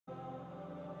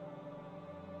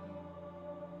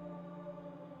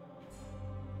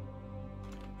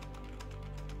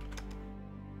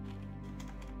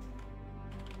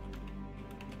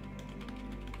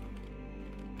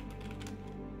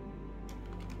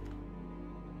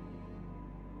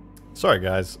Sorry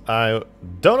guys, I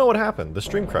don't know what happened. The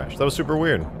stream crashed. That was super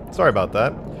weird. Sorry about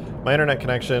that. My internet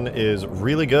connection is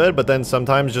really good, but then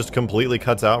sometimes just completely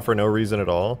cuts out for no reason at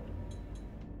all.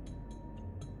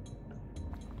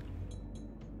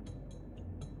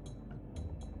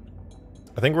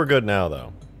 I think we're good now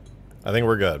though. I think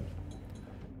we're good.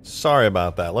 Sorry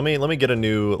about that. Let me get a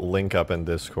new link up in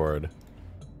Discord.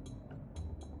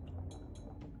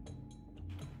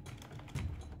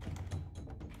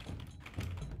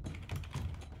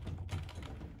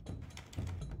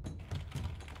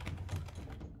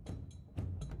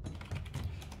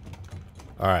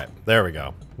 Alright, there we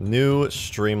go. New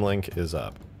stream link is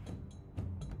up.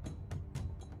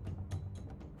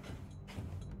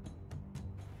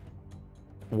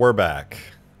 We're back.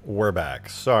 We're back.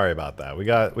 Sorry about that. We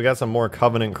got some more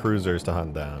Covenant cruisers to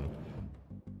hunt down.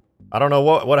 I don't know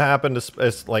what happened.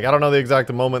 It's like, I don't know the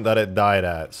exact moment that it died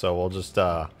at, so we'll just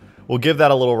we'll give that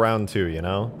a little round 2, you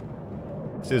know?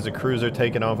 See, there's a cruiser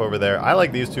taking off over there. I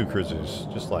like these two cruisers,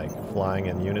 just like flying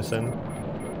in unison.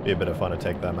 Be a bit of fun to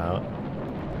take them out.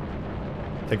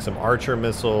 Take some archer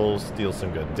missiles, deal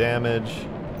some good damage.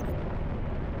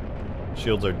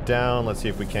 Shields are down. Let's see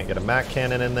if we can't get a Mac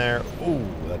cannon in there. Ooh,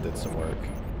 that did some work.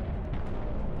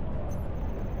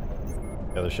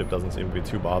 The other ship doesn't seem to be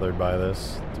too bothered by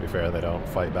this. To be fair, they don't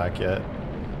fight back yet.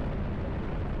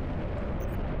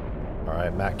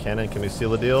 Alright, Mac cannon, can we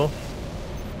seal the deal?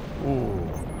 Ooh,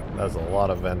 that's a lot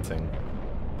of venting.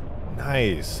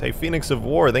 Nice. Hey, Phoenix of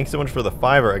War, thanks so much for the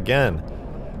 $5 again.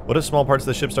 What if small parts of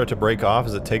the ship start to break off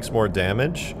as it takes more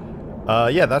damage?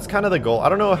 Yeah, that's kind of the goal. I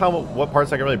don't know what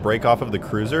parts I can really break off of the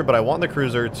cruiser, but I want the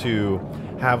cruiser to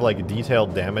have like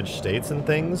detailed damage states and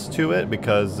things to it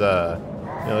because you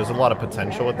know, there's a lot of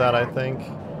potential with that, I think.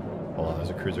 Hold on, there's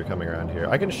a cruiser coming around here.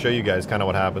 I can show you guys kind of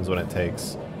what happens when it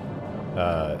takes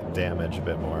damage a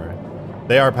bit more.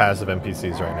 They are passive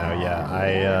NPCs right now,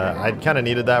 yeah. I kind of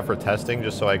needed that for testing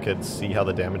just so I could see how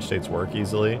the damage states work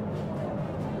easily.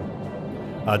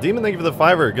 Demon, thank you for the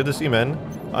 $5. Good to see you, man.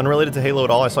 Unrelated to Halo at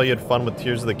all, I saw you had fun with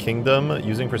Tears of the Kingdom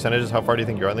using percentages. How far do you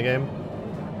think you're in the game?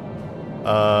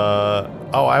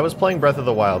 Oh, I was playing Breath of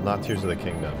the Wild, not Tears of the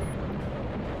Kingdom.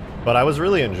 But I was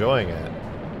really enjoying it.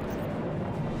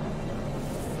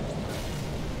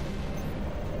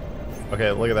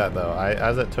 Okay, look at that though.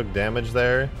 As it took damage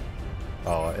there,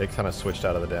 oh, it kind of switched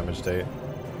out of the damage state.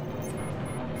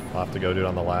 I'll have to go do it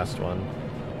on the last one.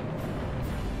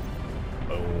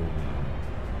 Boom.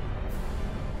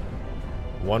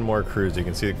 One more cruise. You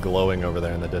can see it glowing over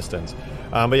there in the distance.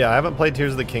 But yeah, I haven't played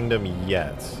Tears of the Kingdom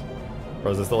yet.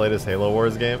 Or is this the latest Halo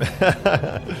Wars game?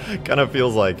 Kind of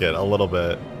feels like it a little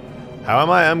bit. How am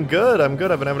I? I'm good. I'm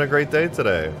good. I've been having a great day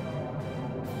today.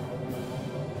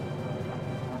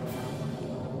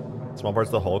 Small parts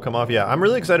of the hull come off. Yeah, I'm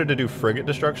really excited to do frigate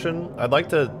destruction. I'd like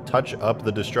to touch up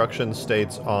the destruction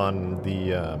states on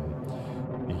the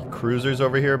cruisers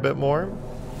over here a bit more.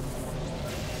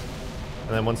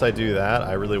 And then once I do that,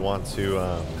 I really want to,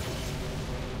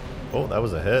 oh, that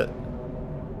was a hit,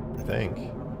 I think.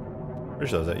 Pretty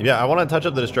sure that was it. Yeah, I want to touch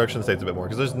up the destruction states a bit more,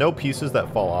 because there's no pieces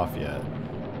that fall off yet.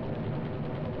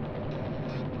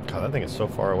 God, that thing is so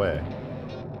far away.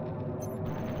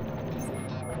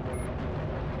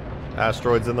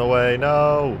 Asteroids in the way,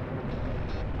 no!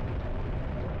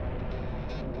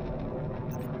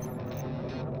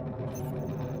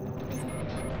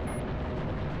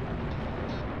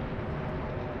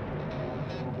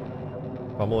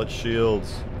 Pummel its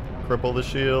shields. Cripple the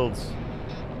shields.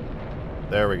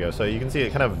 There we go. So you can see it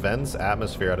kind of vents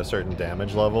atmosphere at a certain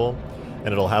damage level,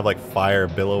 and it'll have like fire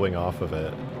billowing off of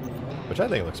it, which I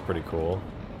think looks pretty cool.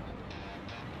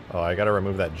 Oh, I gotta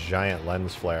remove that giant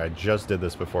lens flare. I just did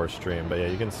this before stream, but yeah,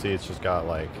 you can see it's just got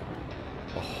like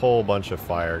a whole bunch of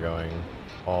fire going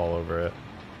all over it.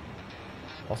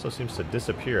 Also seems to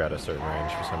disappear at a certain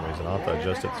range for some reason. I'll have to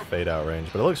adjust its fade out range,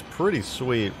 but it looks pretty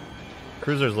sweet.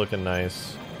 Cruiser's looking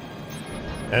nice.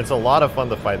 And it's a lot of fun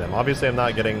to fight them. Obviously I'm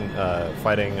not getting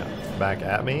fighting back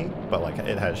at me, but like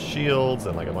it has shields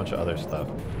and like a bunch of other stuff.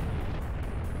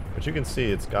 But you can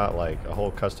see it's got like a whole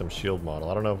custom shield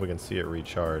model. I don't know if we can see it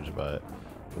recharge, but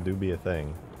it'll do be a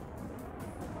thing.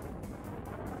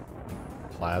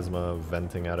 Plasma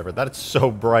venting out of it. That's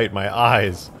so bright, my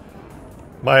eyes.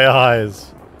 My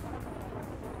eyes.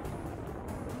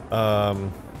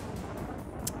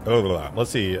 Oh,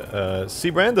 let's see.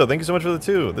 C. Brando, thank you so much for the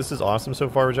 2. This is awesome so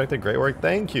far, Rejected. Great work.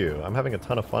 Thank you. I'm having a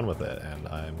ton of fun with it, and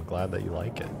I'm glad that you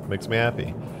like it. Makes me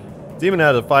happy. Demon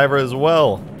had a $5 as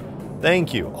well.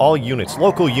 Thank you. All units,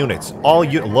 local units, all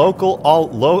units.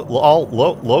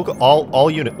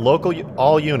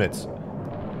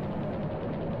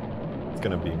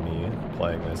 gonna be me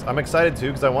playing this. I'm excited too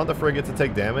because I want the frigate to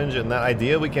take damage, and that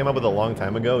idea we came up with a long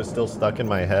time ago is still stuck in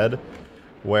my head,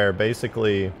 where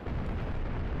basically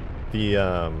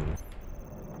the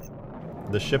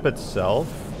ship itself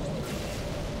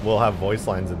will have voice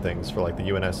lines and things for like the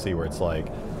UNSC where it's like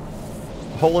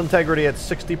hull integrity at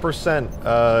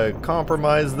 60%,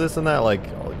 compromise this and that, like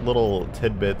little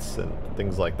tidbits and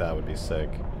things like that would be sick.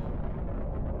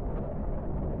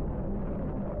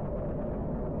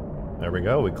 There we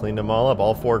go, we cleaned them all up.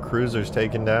 All 4 cruisers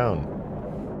taken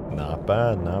down. Not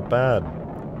bad, not bad.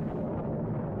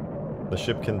 The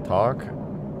ship can talk?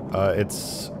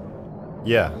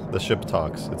 Yeah, the ship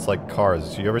talks. It's like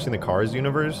Cars. You ever seen the Cars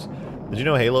universe? Did you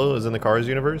know Halo is in the Cars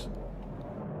universe?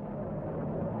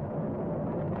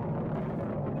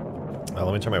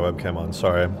 Let me turn my webcam on.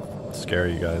 Sorry, I scare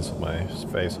you guys with my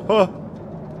face.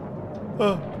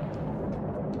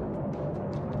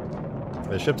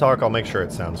 The ship talk, I'll make sure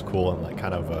it sounds cool and like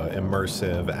kind of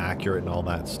immersive, accurate, and all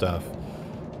that stuff.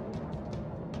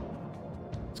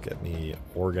 Let's get me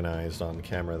organized on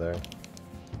camera there.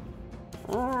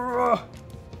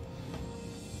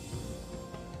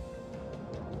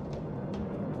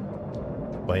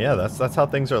 But yeah, that's how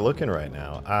things are looking right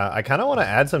now. I kind of want to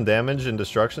add some damage and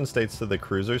destruction states to the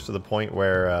cruisers to the point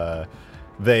where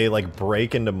they like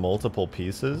break into multiple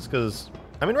pieces. Because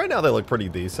I mean, right now they look pretty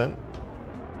decent.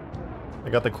 I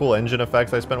got the cool engine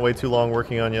effects I spent way too long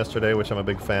working on yesterday, which I'm a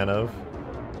big fan of.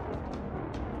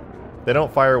 They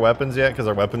don't fire weapons yet because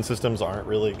our weapon systems aren't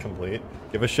really complete.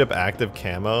 Give a ship active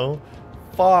camo.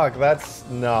 Fuck, that's...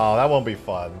 No, that won't be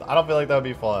fun. I don't feel like that would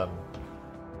be fun.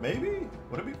 Maybe?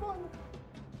 Would it be fun?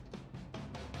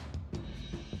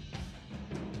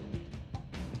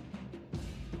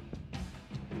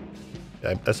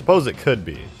 I suppose it could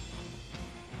be.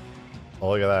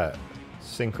 Oh, look at that.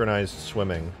 Synchronized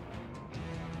swimming.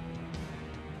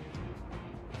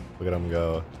 Look at them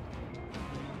go.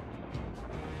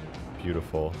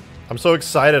 Beautiful. I'm so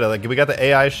excited. Like, we got the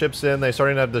AI ships in. They're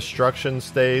starting to have destruction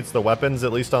states. The weapons,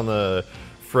 at least on the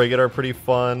frigate, are pretty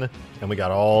fun. And we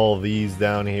got all these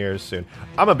down here soon.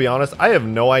 I'm gonna be honest, I have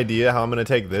no idea how I'm gonna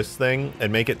take this thing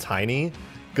and make it tiny.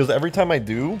 Because every time I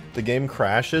do, the game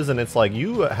crashes and it's like,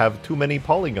 you have too many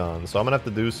polygons. So I'm gonna have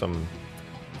to do some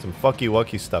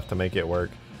fucky-wucky stuff to make it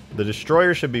work. The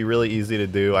destroyer should be really easy to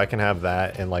do. I can have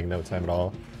that in like no time at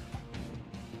all.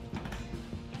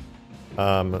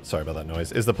 Sorry about that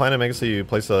noise. Is the plan to make it so you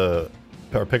place or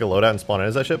pick a loadout and spawn in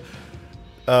as that ship?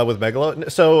 With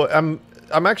Megalo? So,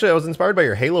 I was inspired by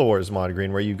your Halo Wars mod,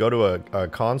 Green, where you go to a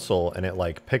console and it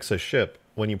like picks a ship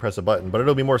when you press a button, but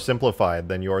it'll be more simplified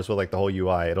than yours with like the whole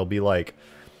UI. It'll be like,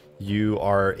 you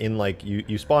are in like,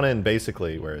 you spawn in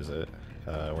basically, where is it?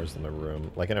 Where's the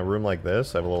room? Like in a room like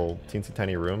this, I have a little teensy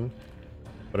tiny room.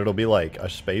 But it'll be like a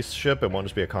spaceship, it won't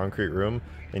just be a concrete room.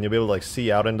 And you'll be able to like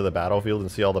see out into the battlefield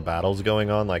and see all the battles going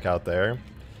on like out there.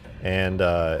 And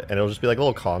it'll just be like a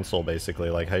little console basically,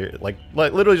 like how you're like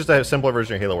literally just a simpler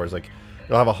version of Halo Wars. Like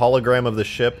you'll have a hologram of the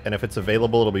ship, and if it's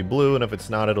available it'll be blue, and if it's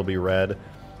not it'll be red.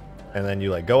 And then you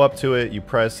like go up to it, you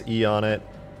press E on it,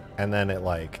 and then it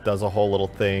like does a whole little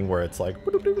thing where it's like,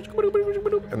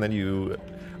 and then you...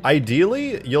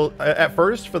 Ideally, you'll, at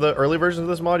first, for the early versions of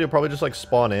this mod, you'll probably just, like,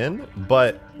 spawn in,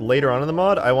 but later on in the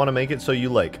mod, I want to make it so you,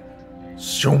 like,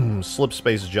 zoom, slip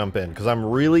space jump in, because I'm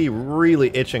really,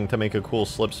 really itching to make a cool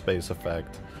slip space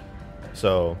effect.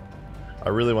 So, I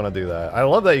really want to do that. I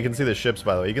love that you can see the ships,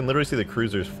 by the way. You can literally see the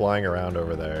cruisers flying around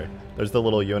over there. There's the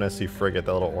little UNSC Frigate,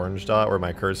 that little orange dot where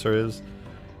my cursor is,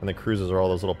 and the cruisers are all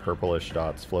those little purplish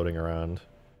dots floating around.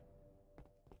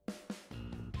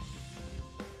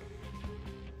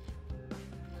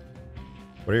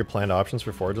 What are your planned options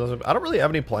for Forge? I don't really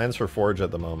have any plans for Forge at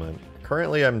the moment.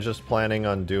 Currently, I'm just planning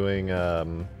on doing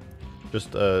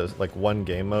like one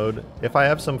game mode. If I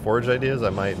have some Forge ideas,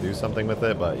 I might do something with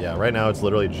it, but yeah, right now it's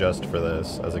literally just for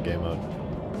this as a game mode.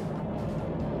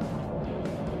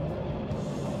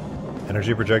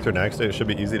 Energy projector next. It should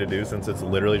be easy to do since it's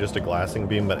literally just a glassing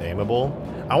beam but aimable.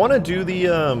 I want to do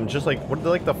the just like what are they,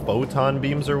 like the photon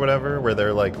beams or whatever, where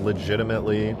they're like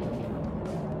legitimately,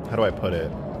 how do I put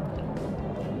it?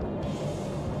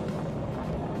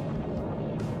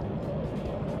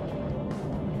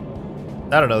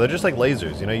 I don't know, they're just like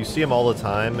lasers, you know, you see them all the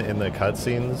time in the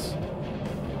cutscenes.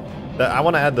 I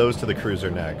want to add those to the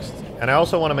cruiser next. And I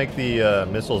also want to make the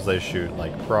missiles they shoot,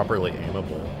 like, properly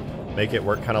aimable. Make it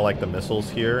work kind of like the missiles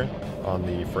here on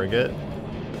the frigate.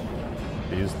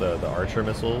 These, the Archer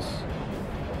missiles.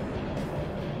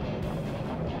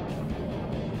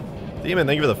 Demon,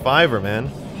 thank you for the $5, man.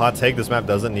 Hot take, this map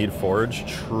doesn't need Forge.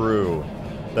 True.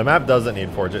 The map doesn't need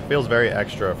Forge. It feels very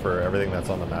extra for everything that's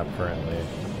on the map currently.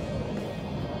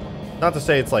 Not to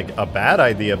say it's like a bad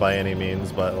idea by any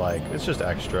means, but like it's just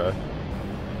extra.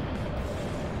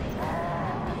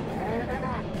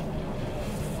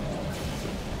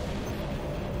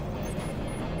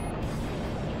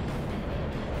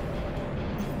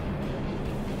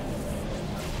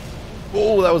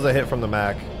 Oh, that was a hit from the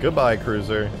Mac. Goodbye,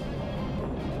 cruiser.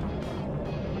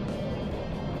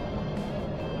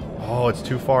 Oh, it's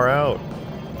too far out.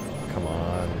 Come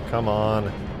on, come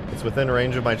on. It's within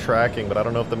range of my tracking, but I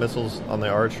don't know if the missiles on the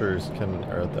archers can,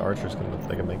 or the archers can, if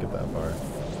they can make it that far.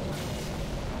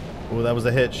 Oh, that was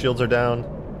a hit. Shields are down.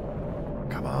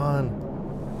 Come on.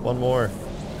 One more.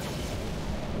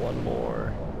 One more.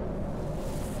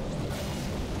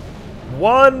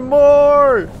 One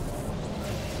more!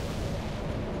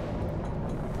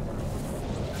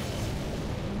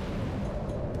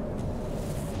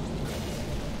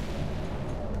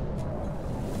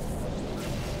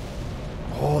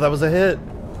 Oh, that was a hit.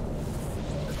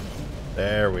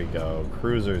 There we go.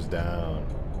 Cruiser's down.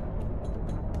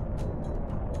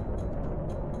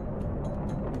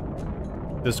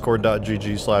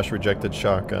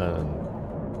 Discord.gg/RejectedShotgun.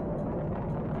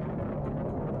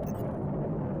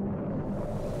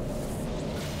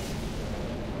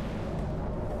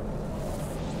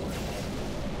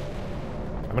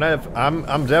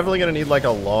 I'm definitely gonna need like a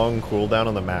long cooldown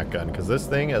on the Mac gun, because this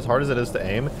thing, as hard as it is to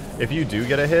aim, if you do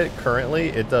get a hit, currently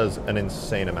it does an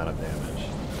insane amount of damage.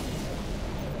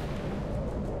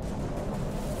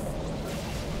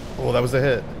 Oh, that was a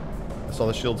hit. I saw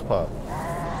the shields pop.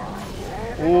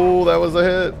 Oh, that was a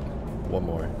hit. One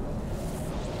more.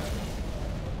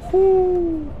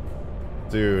 Woo.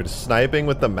 Dude, sniping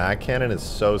with the Mac cannon is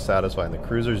so satisfying. The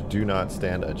cruisers do not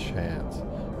stand a chance.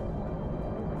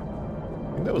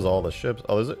 I think that was all the ships.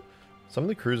 Oh, there's a, some of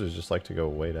the cruisers just like to go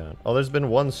way down. Oh, there's been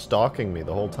one stalking me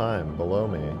the whole time, below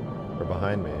me, or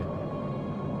behind me.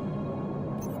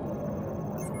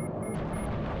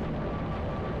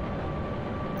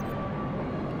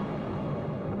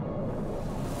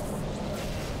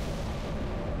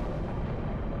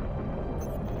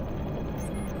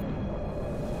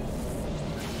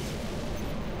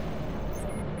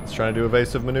 It's trying to do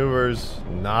evasive maneuvers.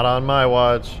 Not on my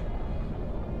watch.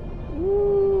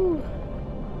 Woo.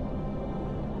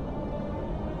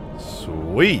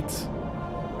 Sweet.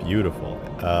 Beautiful.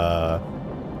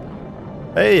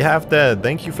 Hey, Half Dead.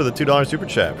 Thank you for the $2 super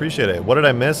chat. Appreciate it. What did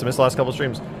I miss? I missed the last couple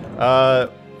streams.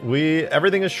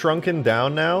 Everything is shrunken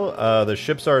down now. The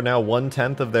ships are now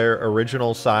 1/10 of their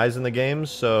original size in the game,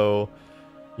 so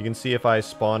you can see if I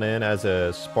spawn in as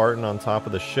a Spartan on top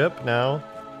of the ship now.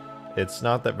 It's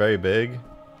not that very big.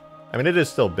 I mean, it is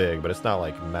still big, but it's not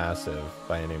like massive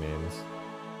by any means.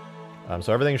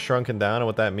 So everything's shrunken down, and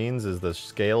what that means is the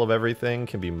scale of everything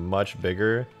can be much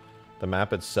bigger. The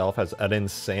map itself has an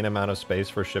insane amount of space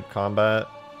for ship combat.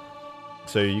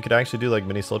 So you could actually do like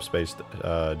mini slip space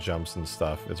jumps and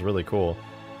stuff. It's really cool.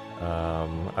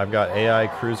 I've got AI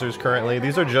cruisers currently.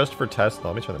 These are just for test.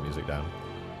 Let me turn the music down.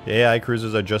 The AI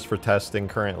cruisers are just for testing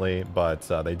currently, but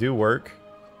they do work.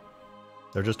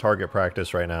 They're just target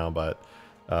practice right now, but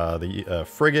the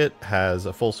frigate has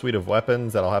a full suite of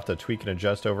weapons that I'll have to tweak and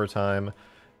adjust over time.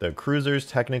 The cruisers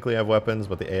technically have weapons,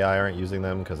 but the AI aren't using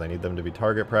them because I need them to be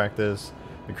target practice.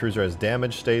 The cruiser has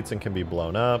damage states and can be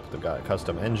blown up. They've got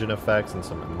custom engine effects and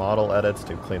some model edits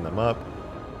to clean them up.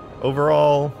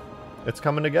 Overall, it's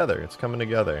coming together. It's coming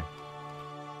together.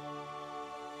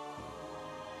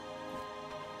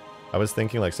 I was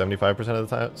thinking like 75% of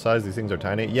the size. These things are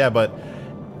tiny. Yeah, but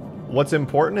what's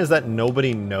important is that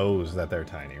nobody knows that they're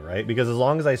tiny, right? Because as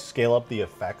long as I scale up the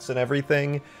effects and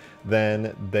everything,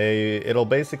 then it'll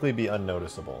basically be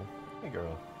unnoticeable. Hey,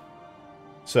 girl.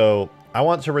 So I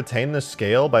want to retain the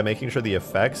scale by making sure the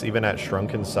effects, even at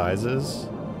shrunken sizes,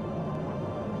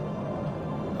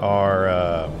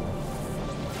 are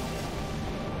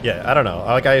yeah, I don't know.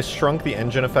 Like, I shrunk the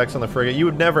engine effects on the frigate. You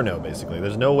would never know, basically.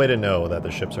 There's no way to know that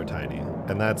the ships are tiny,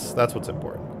 and that's what's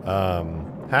important.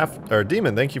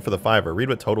 Demon, thank you for the $5. Read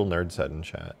what Total Nerd said in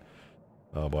chat.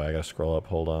 Oh boy, I gotta scroll up.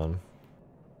 Hold on.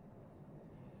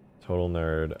 Total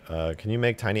Nerd. Can you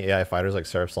make tiny AI fighters like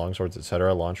Seraphs, Longswords,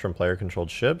 etc. launch from player-controlled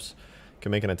ships?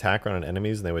 Can make an attack run on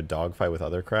enemies and they would dogfight with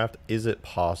other craft? Is it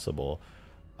possible?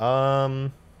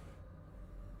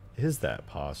 Is that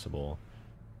possible?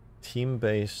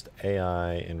 Team-based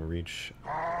AI in reach.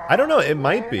 I don't know, it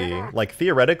might be. Like,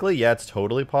 theoretically, yeah, it's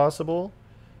totally possible.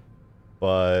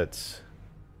 But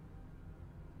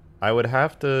I would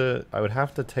have to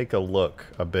take a look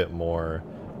a bit more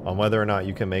on whether or not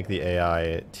you can make the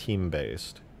AI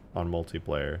team-based on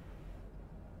multiplayer.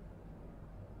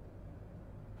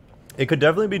 It could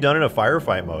definitely be done in a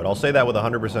firefight mode. I'll say that with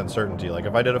 100% certainty. Like,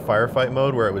 if I did a firefight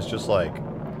mode where it was just, like,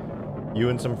 you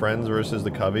and some friends versus the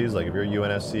Coveys, like, if you're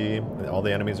UNSC, all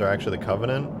the enemies are actually the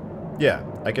Covenant, yeah,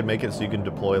 I could make it so you can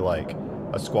deploy, like,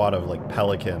 a squad of, like,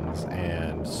 Pelicans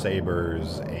and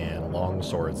Sabers and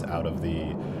Longswords out of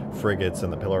the Frigates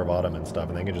and the Pillar of Autumn and stuff,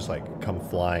 and they can just, like, come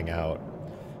flying out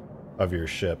of your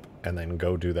ship and then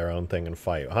go do their own thing and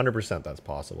fight. 100% that's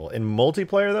possible. In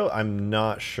multiplayer, though, I'm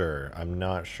not sure. I'm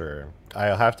not sure.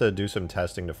 I'll have to do some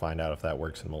testing to find out if that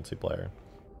works in multiplayer.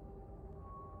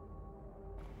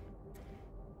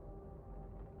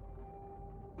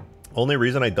 Only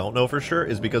reason I don't know for sure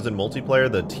is because in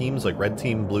multiplayer, the teams like red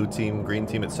team, blue team, green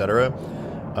team, etc.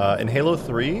 In Halo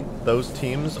 3, those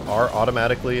teams are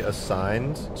automatically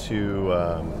assigned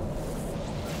to...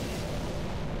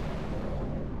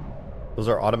 those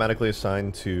are automatically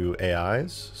assigned to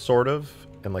AIs, sort of,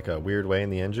 in like a weird way in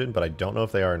the engine, but I don't know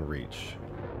if they are in Reach.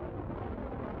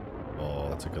 Oh,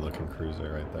 that's a good-looking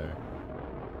cruiser right there.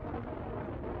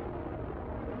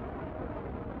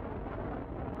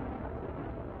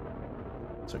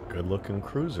 It's a good-looking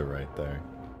cruiser right there.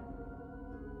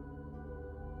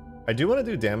 I do want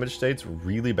to do damage states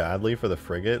really badly for the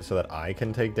frigate so that I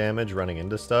can take damage running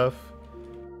into stuff,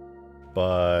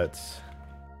 but...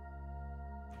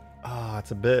 ah, it's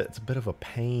a bit of a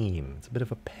pain. It's a bit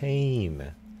of a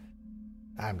pain.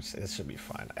 This should be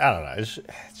fine. I don't know. It's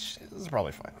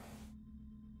probably fine.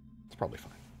 It's probably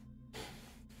fine.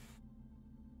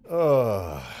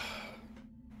 Ugh.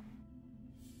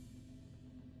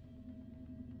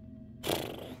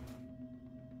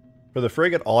 For the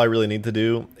frigate, all I really need to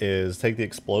do is take the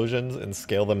explosions and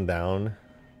scale them down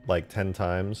like 10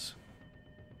 times.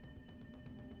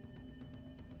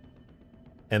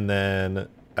 And then...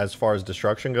 as far as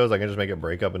destruction goes, I can just make it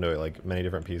break up into like many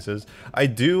different pieces. I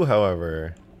do,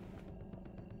 however,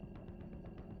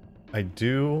 I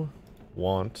do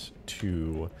want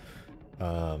to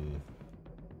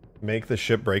make the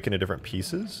ship break into different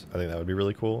pieces. I think that would be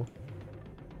really cool.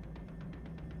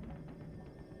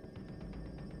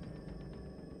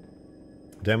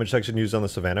 Damage section used on the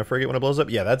Savannah frigate when it blows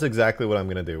up? Yeah, that's exactly what I'm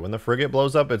going to do. When the frigate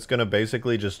blows up, it's going to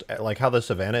basically just... like how the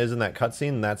Savannah is in that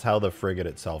cutscene, that's how the frigate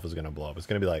itself is going to blow up. It's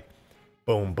going to be like,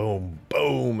 boom, boom,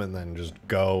 boom, and then just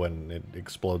go, and it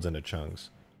explodes into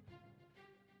chunks.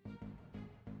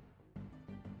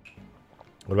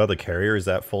 What about the carrier? Is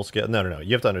that full scale? No, no, no.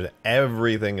 You have to understand,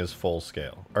 everything is full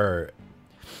scale. Or...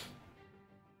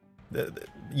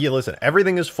 yeah, listen,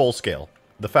 everything is full scale.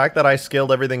 The fact that I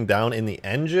scaled everything down in the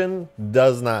engine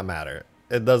does not matter.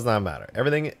 It does not matter.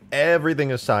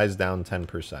 Everything is sized down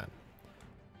 10%.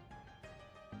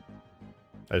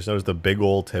 I just noticed the big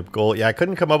ol' tip goal. Yeah, I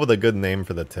couldn't come up with a good name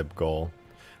for the tip goal.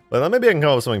 But maybe I can come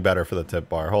up with something better for the tip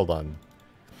bar. Hold on.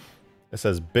 It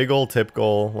says big ol' tip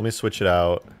goal. Let me switch it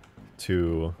out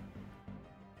to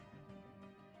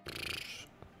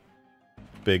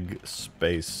big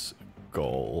space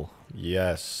goal.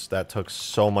 Yes, that took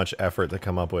so much effort to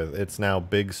come up with. It's now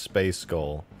big space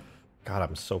goal. God,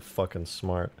 I'm so fucking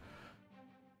smart.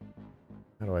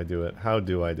 How do I do it? How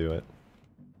do I do it?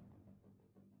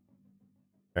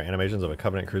 Alright, animations of a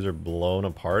Covenant cruiser blown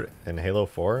apart in Halo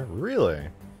 4? Really?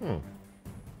 Well,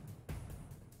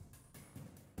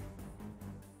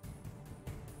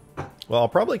 I'll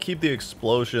probably keep the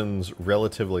explosions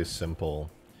relatively simple.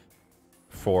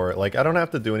 For, like, I don't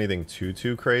have to do anything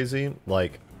too crazy.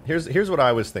 Like, here's what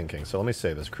I was thinking. So let me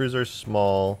say this. Cruiser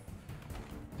small.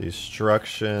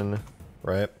 Destruction.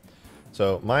 Right?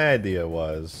 So my idea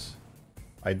was...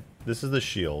 this is the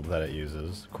shield that it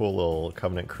uses. Cool little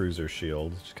Covenant cruiser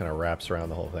shield. Just kind of wraps around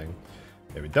the whole thing.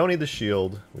 Okay, we don't need the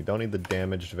shield. We don't need the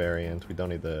damaged variant. We don't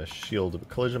need the shield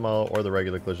collision model or the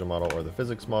regular collision model or the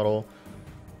physics model.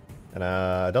 And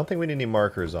I don't think we need any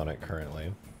markers on it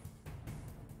currently.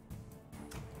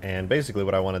 And basically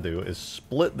what I want to do is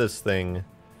split this thing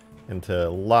into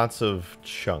lots of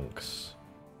chunks.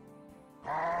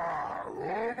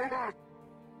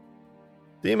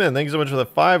 Demon, thank you so much for the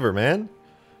 $5, man.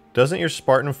 Doesn't your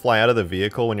Spartan fly out of the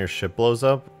vehicle when your ship blows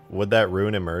up? Would that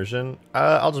ruin immersion?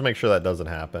 I'll just make sure that doesn't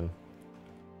happen.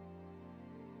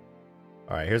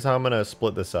 Alright, here's how I'm going to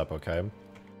split this up, okay?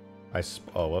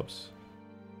 Oh, whoops.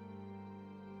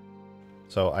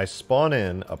 So I spawn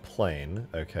in a plane,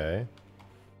 okay?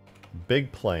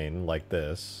 Big plane like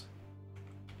this.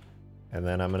 And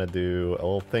then I'm going to do a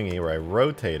little thingy where I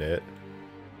rotate it.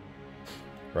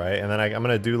 Right? And then I'm going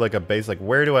to do like a base, like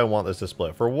where do I want this to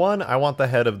split? For one, I want the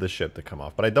head of the ship to come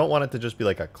off, but I don't want it to just be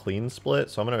like a clean split.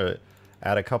 So I'm going to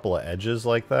add a couple of edges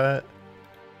like that.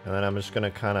 And then I'm just going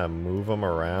to kind of move them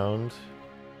around.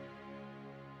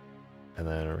 And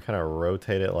then kind of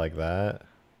rotate it like that.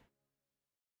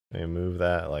 Let me move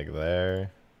that like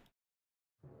there.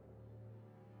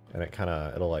 And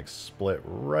it'll like split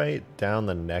right down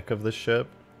the neck of the ship.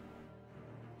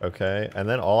 Okay, and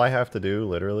then all I have to do,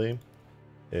 literally,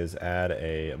 is add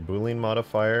a Boolean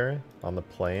modifier on the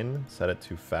plane, set it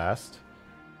to fast.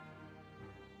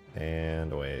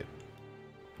 And wait,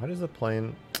 why does the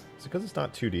plane, is it because it's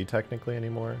not 2D technically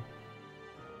anymore?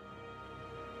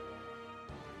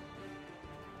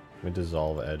 Let me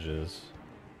dissolve edges.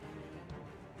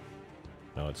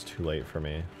 No, it's too late for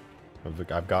me.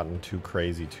 I've gotten too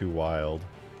crazy, too wild.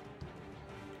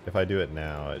 If I do it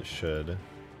now, it should.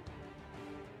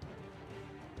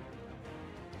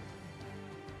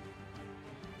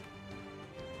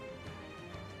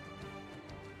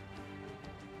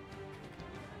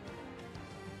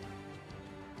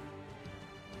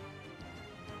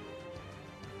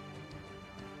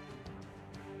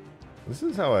 This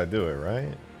is how I do it,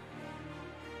 right?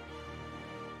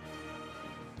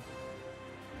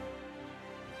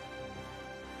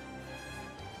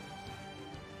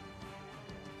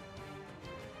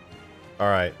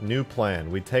 Alright, new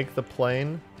plan. We take the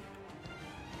plane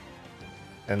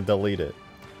and delete it.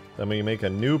 Then we make a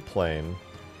new plane.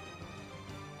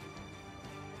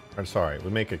 I'm sorry, we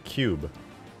make a cube.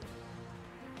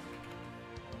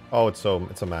 Oh, it's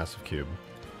a massive cube.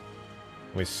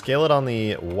 We scale it on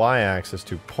the y-axis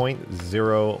to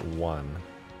 0.01. And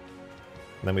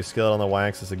then we scale it on the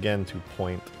y-axis again to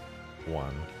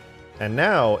 0.1. And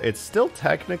now, it's still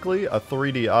technically a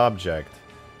 3D object.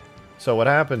 So what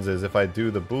happens is, if I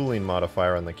do the Boolean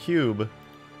modifier on the cube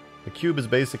is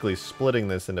basically splitting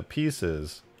this into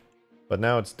pieces. But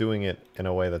now it's doing it in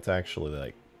a way that's actually,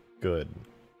 like, good.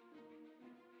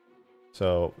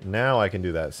 So now I can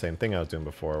do that same thing I was doing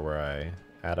before, where I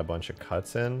add a bunch of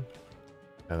cuts in.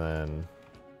 And then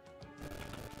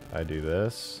I do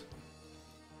this.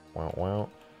 Wow, wow.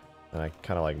 And I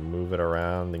kind of like move it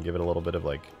around and give it a little bit of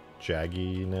like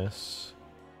jagginess.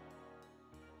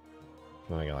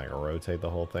 And I can like rotate the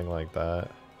whole thing like that.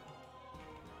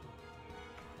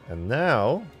 And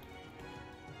now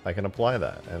I can apply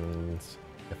that. And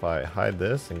if I hide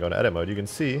this and go to edit mode, you can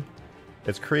see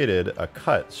it's created a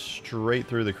cut straight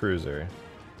through the cruiser.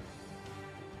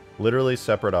 Literally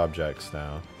separate objects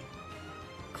now.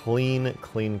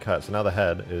 Clean cut. So now the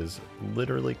head is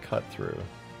literally cut through.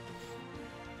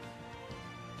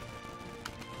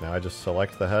 Now I just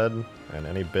select the head and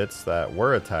any bits that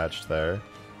were attached there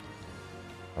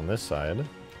on this side.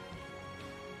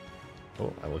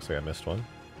 Oh, that looks like I missed one.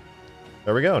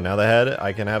 There we go. Now the head,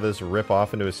 I can have this rip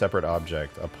off into a separate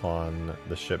object upon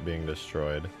the ship being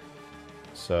destroyed.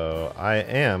 So I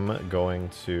am going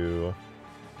to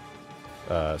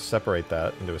separate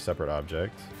that into a separate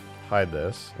object. Hide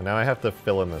this, and now I have to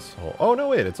fill in this hole. Oh no,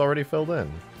 wait, it's already filled in.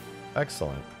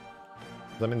 Excellent.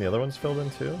 Does that mean the other one's filled in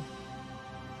too?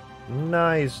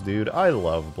 Nice, dude. I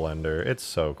love Blender. It's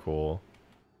so cool.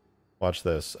 Watch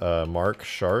this. Mark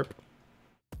sharp.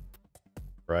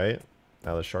 Right?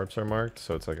 Now the sharps are marked,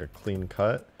 so it's like a clean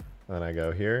cut. And then I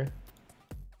go here.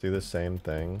 Do the same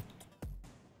thing.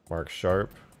 Mark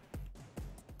sharp.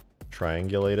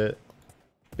 Triangulate it.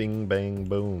 Bing, bang,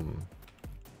 boom.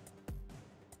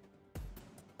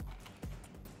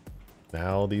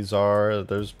 Now these are,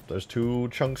 there's two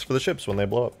chunks for the ships when they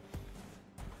blow up.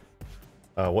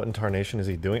 What in tarnation is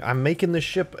he doing? I'm making the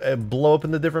ship blow up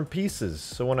into different pieces.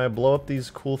 So when I blow up these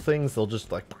cool things, they'll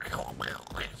just like... You know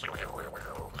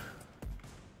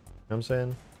what I'm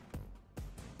saying?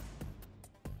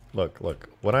 Look.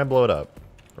 When I blow it up,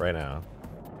 right now,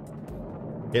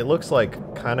 it looks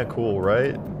like kind of cool,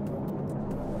 right?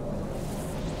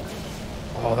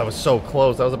 Oh, that was so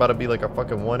close. That was about to be like a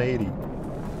fucking 180.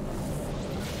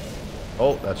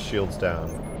 Oh, that shield's down.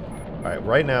 Alright,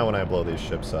 right now when I blow these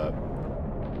ships up,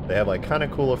 they have like kind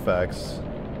of cool effects.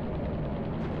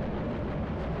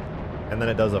 And then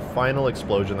it does a final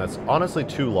explosion that's honestly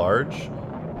too large.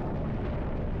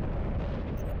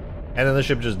 And then the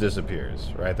ship just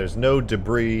disappears, right? There's no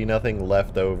debris, nothing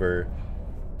left over.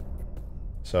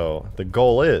 So the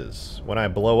goal is, when I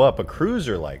blow up a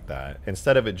cruiser like that,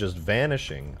 instead of it just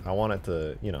vanishing, I want it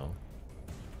to, you know,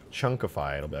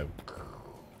 chunkify. It'll be like...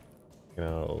 You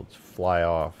know, it'll fly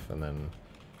off and then,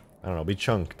 I don't know, be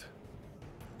chunked.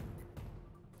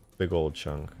 Big old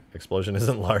chunk. Explosion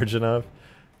isn't large enough.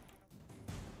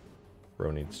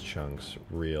 Bro needs chunks.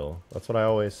 Real. That's what I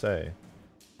always say.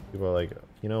 People are like,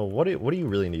 you know, what do you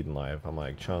really need in life? I'm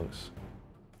like, chunks.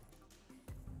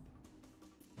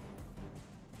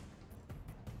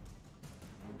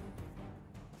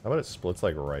 How about it splits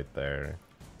like right there?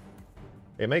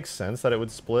 It makes sense that it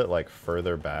would split like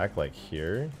further back, like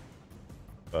here.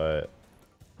 But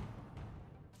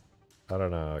I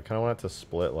don't know. I kind of want it to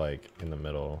split, like, in the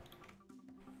middle.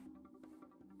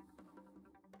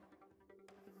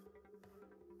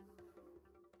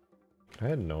 I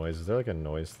had noise. Is there, like, a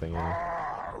noise thing in?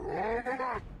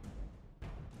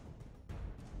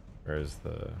 Where's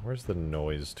the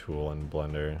noise tool in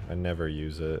Blender? I never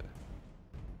use it.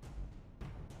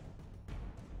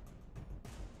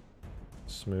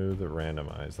 Smooth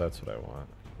randomize. That's what I want.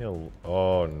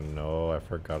 Oh no, I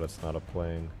forgot it's not a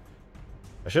plane.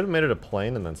 I should have made it a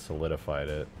plane and then solidified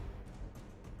it.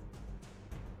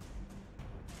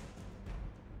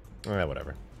 Alright,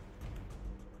 whatever.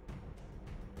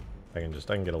 I can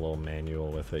get a little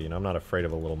manual with it. You know, I'm not afraid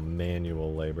of a little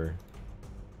manual labor.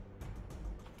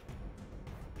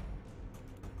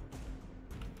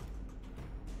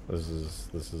 This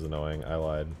is annoying. I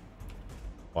lied.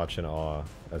 Watch in awe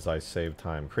as I save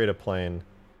time. Create a plane.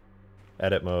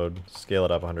 Edit mode. Scale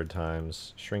it up 100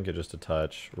 times. Shrink it just a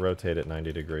touch. Rotate it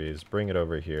 90 degrees. Bring it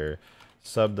over here.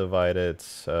 Subdivide it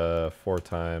 4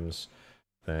 times.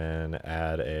 Then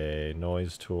add a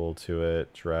noise tool to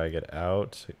it. Drag it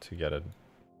out to get a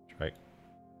drag.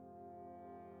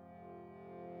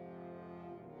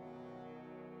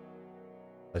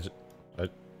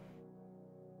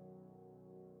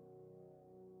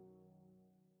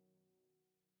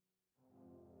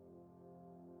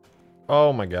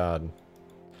 Oh my god.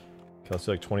 Okay, let's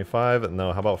do like 25.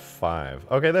 No, how about 5?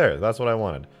 Okay, there. That's what I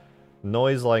wanted.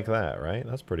 Noise like that, right?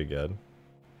 That's pretty good.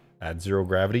 Add 0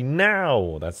 gravity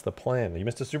now! That's the plan. You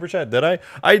missed a super chat, did I?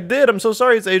 I did! I'm so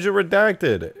sorry, it's Agent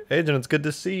Redacted. Agent, it's good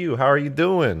to see you. How are you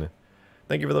doing?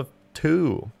 Thank you for the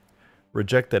 2.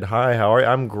 Rejected, hi, how are you?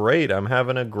 I'm great. I'm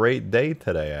having a great day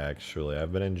today, actually.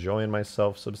 I've been enjoying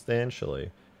myself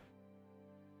substantially.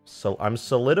 So I'm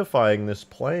solidifying this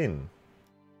plane.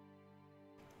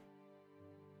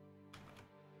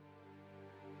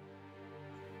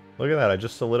 Look at that, I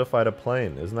just solidified a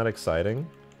plane. Isn't that exciting?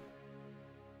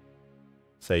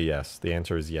 Say yes. The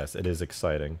answer is yes. It is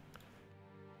exciting.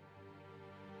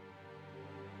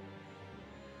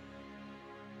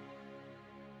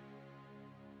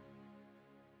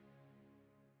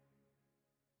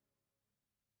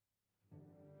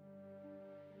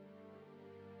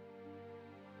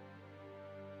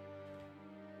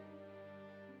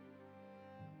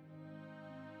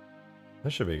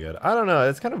 This should be good. I don't know.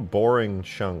 It's kind of boring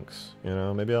chunks, you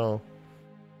know? Maybe I'll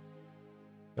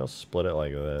split it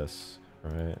like this,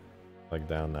 right? Like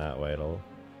down that way.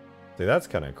 See, that's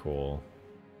kind of cool.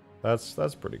 That's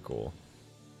pretty cool.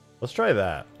 Let's try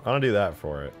that. I want to do that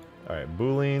for it. All right,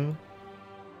 boolean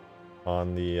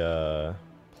on the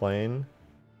plane.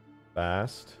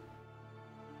 Fast.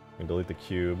 And delete the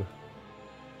cube.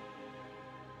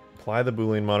 Apply the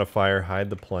boolean modifier.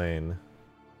 Hide the plane.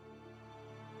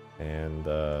 And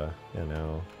yeah,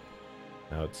 now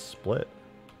it's split.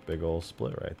 Big ol'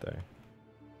 split right there.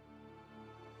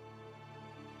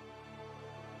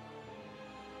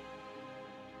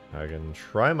 I can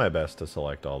try my best to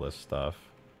select all this stuff.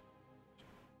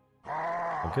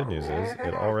 The good news is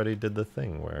it already did the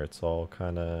thing where it's all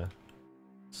kind of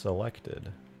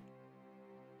selected.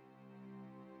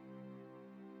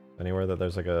 Anywhere that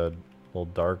there's like a little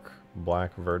dark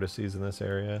black vertices in this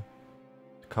area.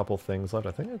 Couple things left.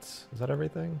 I think is that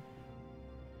everything?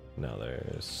 No,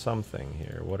 there's something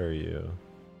here. What are you?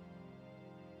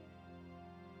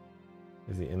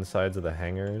 Is the insides of the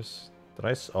hangars? Did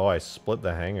I? Oh, I split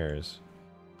the hangars.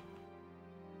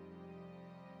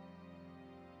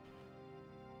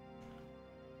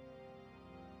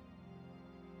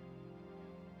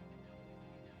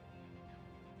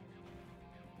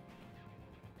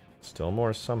 Still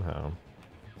more somehow.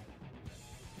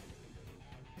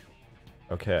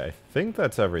 Okay, I think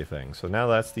that's everything. So now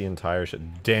that's the entire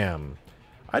shit. Damn.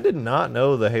 I did not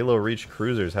know the Halo Reach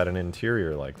cruisers had an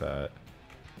interior like that.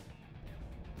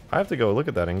 I have to go look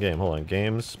at that in game. Hold on.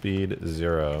 Game speed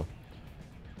 0.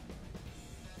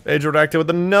 Age Redacted with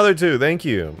another 2. Thank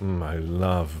you. I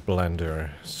love Blender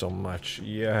so much.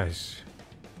 Yes.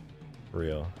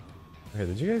 Real. Okay,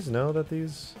 did you guys know that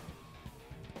these...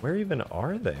 Where even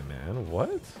are they, man?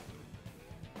 What?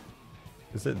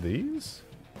 Is it these?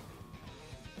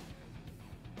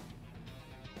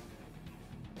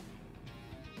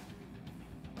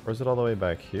 Or is it all the way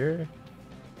back here?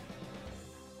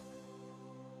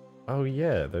 Oh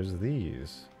yeah, there's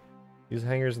these. These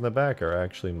hangars in the back are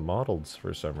actually modeled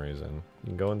for some reason. You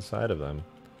can go inside of them.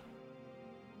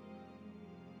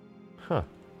 Huh.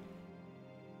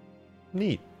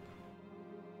 Neat.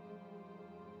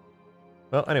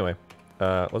 Well, anyway.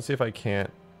 Let's see if I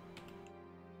can't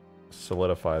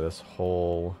solidify this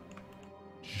whole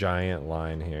giant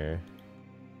line here.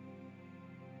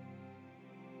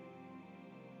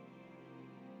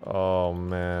 Oh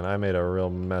man, I made a real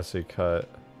messy cut.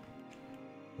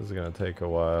 This is gonna take a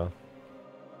while.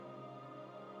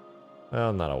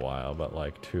 Well, not a while, but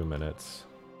like 2 minutes.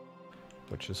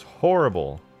 Which is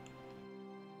horrible.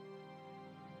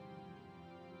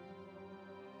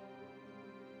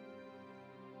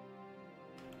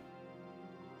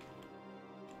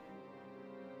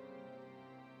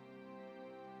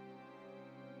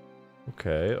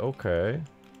 Okay, okay.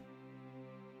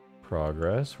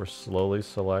 Progress. We're slowly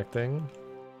selecting.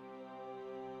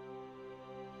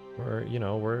 We're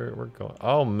going.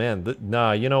 Oh man,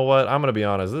 nah. You know what? I'm gonna be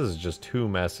honest. This is just too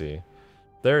messy.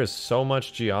 There is so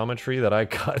much geometry that I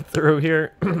cut through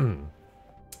here.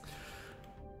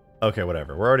 Okay,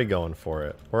 whatever. We're already going for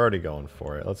it. We're already going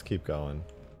for it. Let's keep going.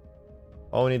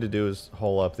 All we need to do is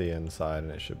hole up the inside,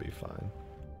 and it should be fine.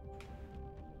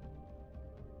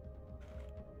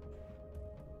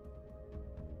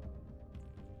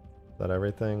 Is that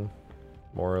everything?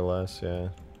 More or less, yeah.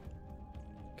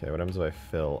 Okay, what happens if I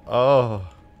fill? Oh!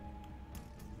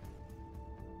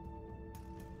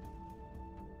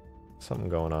 Something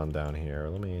going on down here.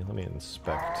 Let me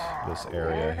inspect this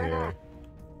area here.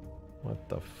 What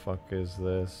the fuck is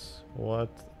this? What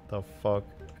the fuck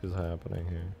is happening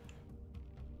here?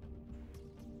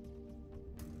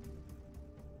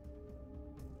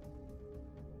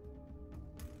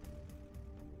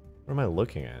 What am I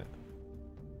looking at?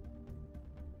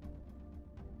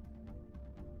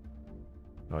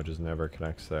 Oh, it just never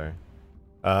connects there.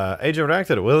 Age of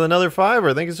Redacted with another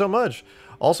 $5. Thank you so much.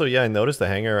 Also, yeah, I noticed the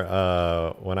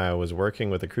hangar when I was working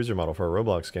with a cruiser model for a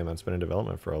Roblox game that's been in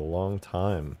development for a long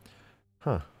time.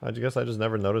 Huh. I guess I just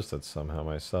never noticed it somehow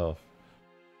myself.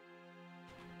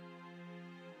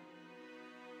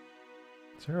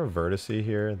 Is there a vertice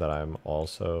here that I'm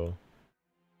also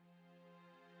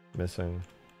missing?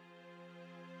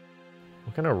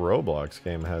 What kind of Roblox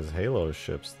game has Halo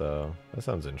ships, though? That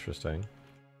sounds interesting.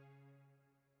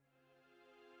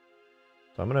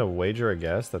 So I'm going to wager a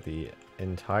guess that the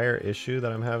entire issue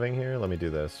that I'm having here... Let me do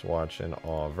this. Watch in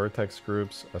all. Vertex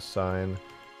groups, assign.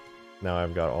 Now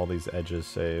I've got all these edges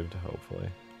saved, hopefully.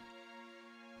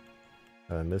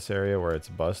 And in this area where it's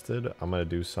busted, I'm going to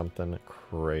do something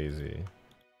crazy.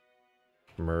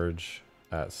 Merge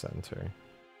at center.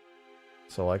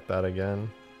 Select that again.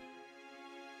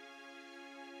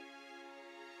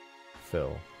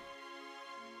 Fill.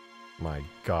 My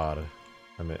god.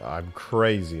 I'm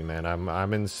crazy, man.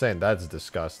 I'm insane. That's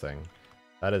disgusting.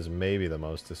 That is maybe the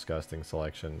most disgusting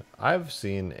selection I've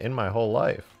seen in my whole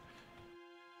life.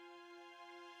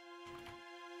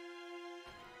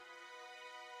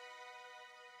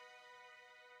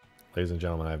 Ladies and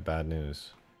gentlemen, I have bad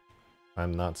news.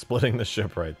 I'm not splitting the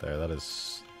ship right there. That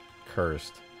is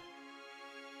cursed.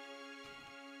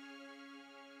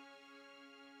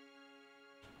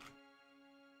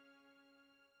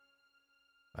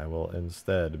 I will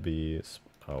instead be...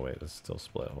 Oh wait, it's still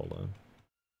split. Hold on.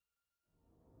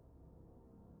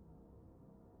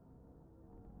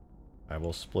 I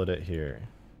will split it here.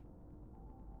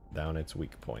 Down its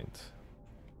weak point.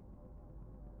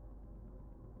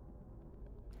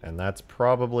 And that's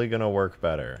probably gonna work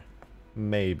better.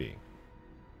 Maybe.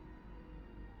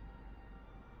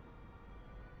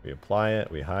 We apply it,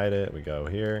 we hide it, we go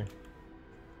here.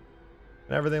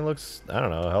 And everything looks, I don't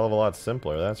know, a hell of a lot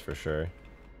simpler, that's for sure.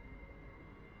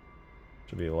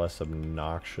 Should be less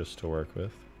obnoxious to work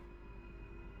with.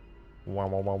 Wah,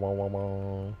 wah, wah, wah, wah,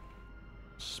 wah.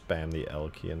 Spam the L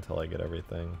key until I get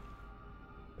everything.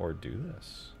 Or do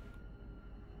this.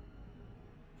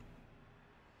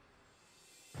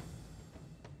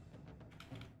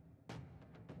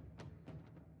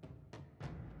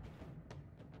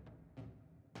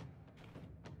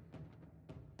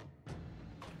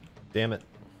 Damn it.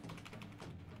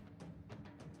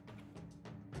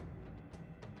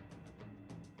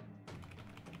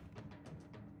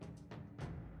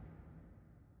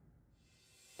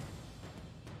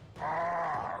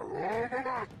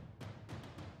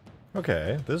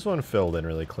 Okay, this one filled in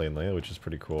really cleanly, which is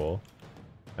pretty cool.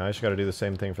 Now I just gotta do the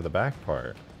same thing for the back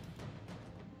part.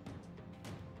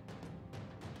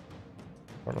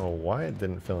 I don't know why it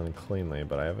didn't fill in cleanly,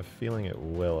 but I have a feeling it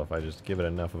will if I just give it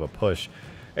enough of a push.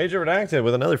 Age of Redacted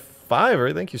with another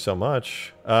 $5. Thank you so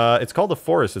much. It's called The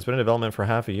Forest. It's been in development for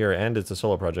half a year, and it's a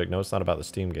solo project. No, it's not about the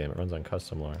Steam game. It runs on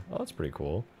custom lore. Oh, that's pretty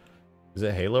cool. Is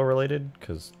it Halo related?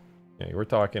 Because you know, we're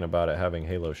talking about it having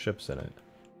Halo ships in it.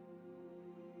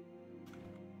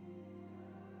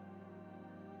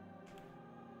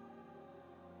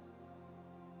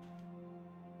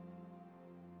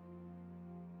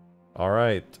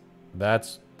 Alright,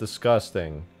 that's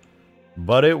disgusting.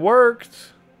 But it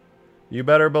worked! You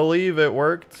better believe it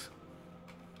worked.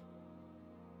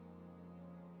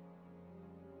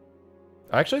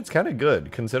 Actually, it's kind of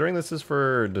good. Considering this is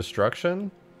for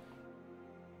destruction,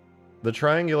 the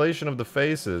triangulation of the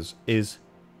faces is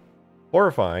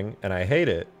horrifying, and I hate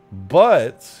it.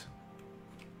 But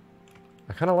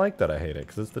I kind of like that I hate it,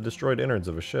 because it's the destroyed innards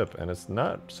of a ship, and it's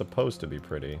not supposed to be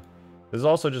pretty. This is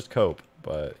also just cope,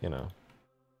 but, you know.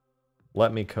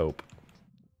 Let me cope.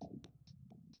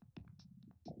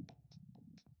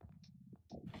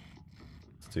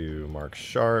 Let's do mark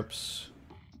sharps.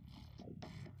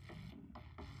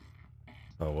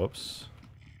 Oh, whoops.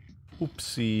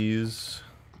 Oopsies.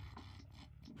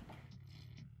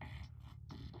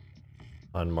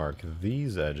 Unmark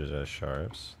these edges as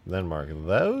sharps. Then mark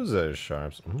those as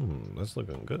sharps. That's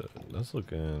looking good. That's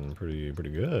looking pretty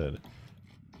good.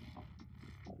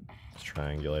 Let's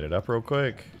triangulate it up real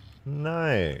quick.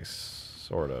 Nice.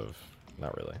 Sort of.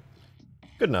 Not really.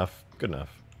 Good enough. Good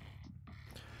enough.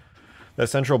 That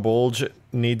central bulge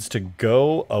needs to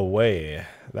go away.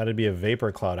 That'd be a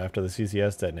vapor cloud after the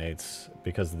CCS detonates,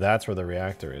 because that's where the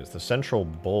reactor is. The central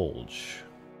bulge.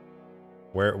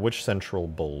 Which central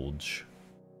bulge?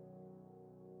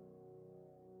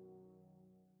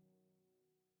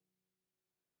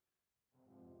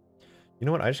 You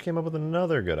know what? I just came up with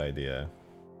another good idea.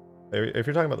 If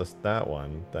you're talking about that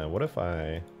one, then what if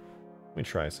let me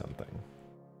try something.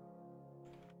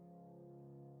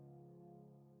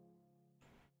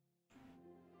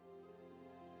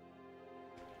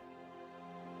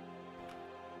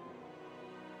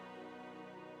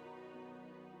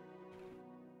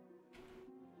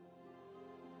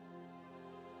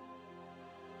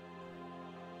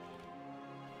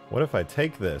 What if I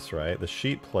take this, right, the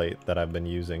sheet plate that I've been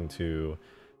using to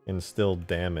instill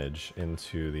damage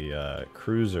into the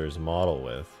cruiser's model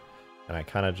with, and I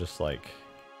kind of just like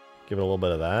give it a little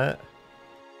bit of that,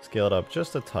 scale it up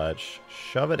just a touch,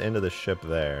 shove it into the ship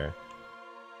there,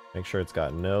 make sure it's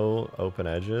got no open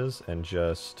edges, and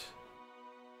just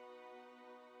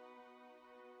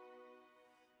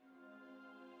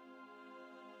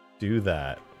do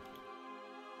that.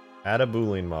 Add a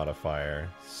Boolean modifier,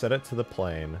 set it to the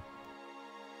plane.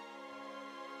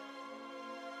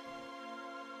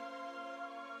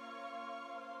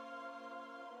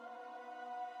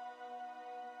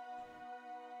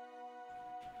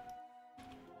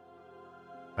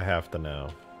 I have to know.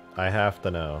 I have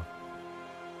to know.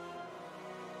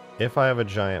 If I have a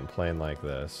giant plane like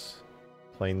this,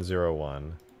 plane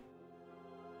 01,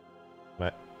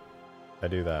 I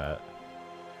do that.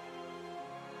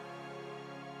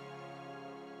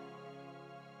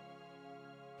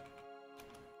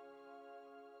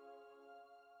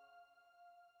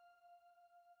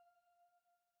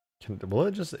 Will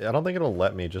it just... I don't think it'll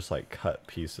let me just, like, cut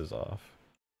pieces off.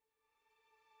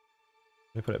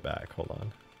 Let me put it back. Hold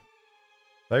on.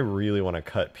 I really want to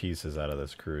cut pieces out of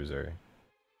this cruiser.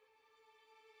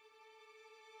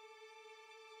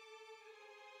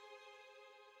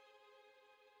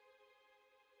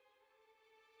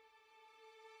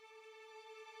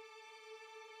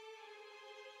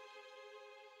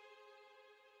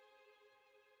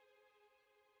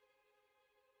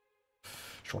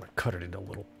 Just want to cut it into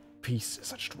little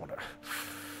pieces. I just want to...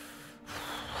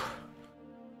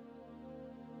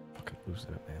 Fucking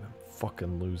losing it, man. I'm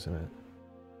fucking losing it.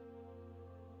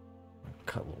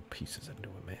 Cut little pieces into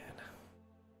it, man.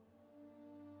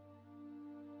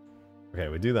 Okay,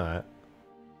 we do that.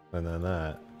 And then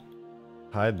that.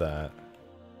 Hide that.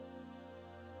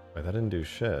 Wait, that didn't do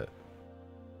shit.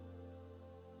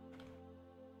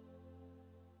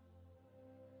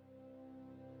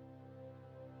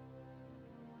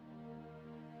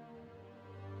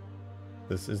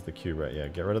 This is the cube, right? Yeah,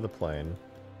 get rid of the plane.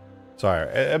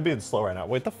 Sorry, I'm being slow right now.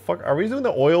 Wait, the fuck? Are we doing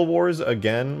the oil wars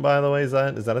again, by the way? Is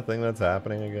that a thing that's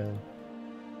happening again?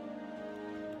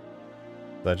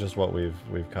 Is that just what we've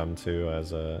come to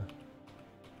as a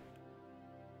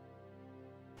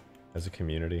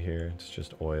community here? It's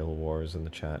just oil wars in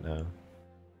the chat now.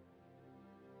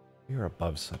 We are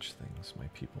above such things, my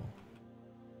people.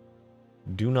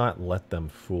 Do not let them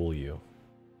fool you.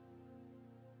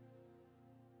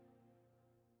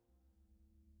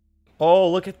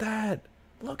 Oh, look at that!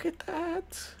 Look at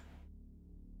that!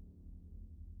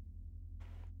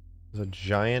 There's a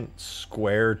giant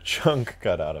square chunk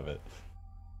cut out of it.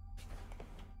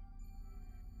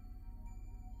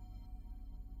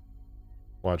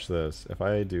 Watch this. If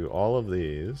I do all of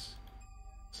these,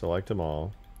 select them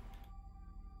all,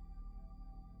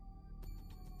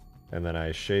 and then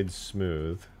I shade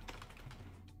smooth,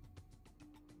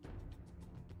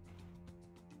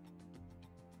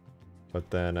 but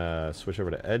then switch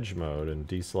over to edge mode and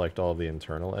deselect all the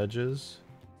internal edges.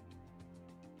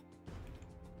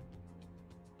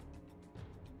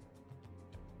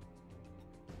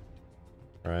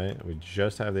 Right? We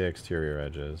just have the exterior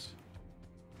edges.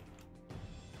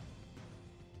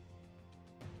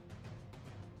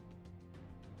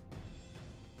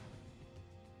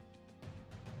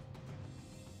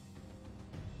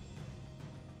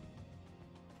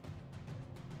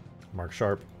 Mark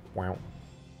Sharp. Wow.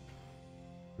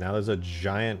 Now there's a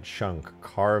giant chunk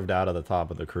carved out of the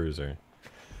top of the cruiser.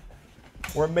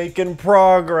 We're making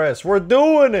progress. We're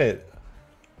doing it.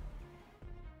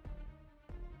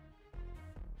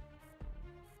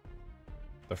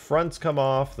 The front's come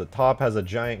off. The top has a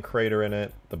giant crater in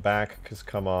it. The back has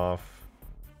come off.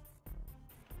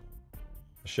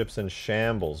 The ship's in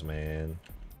shambles, man.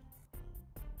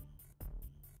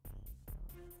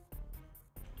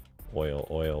 Oil,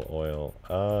 oil,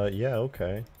 oil. Yeah,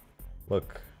 okay.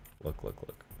 Look. Look, look,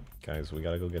 look. Guys, we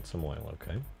gotta go get some oil,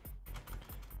 okay?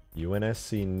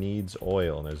 UNSC needs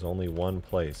oil, and there's only one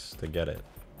place to get it.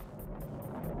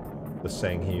 The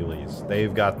Sangheilies.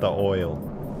 They've got the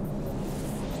oil.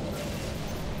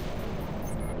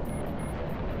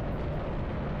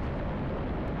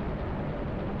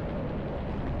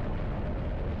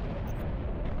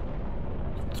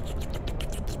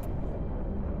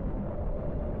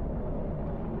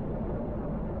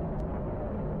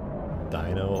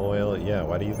 Dino oil? Yeah,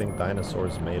 why do you think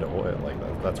dinosaurs made oil? Like,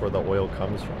 that's where the oil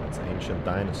comes from. It's ancient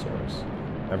dinosaurs.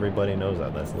 Everybody knows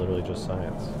that. That's literally just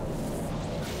science.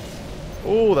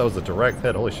 Ooh, that was a direct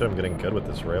hit. Holy shit, I'm getting good with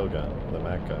this railgun, the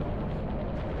Mac gun.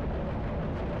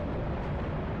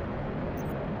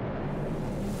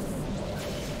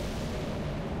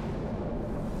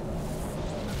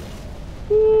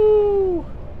 Woo!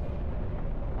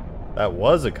 That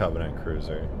was a Covenant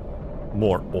cruiser.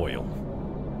 More oil.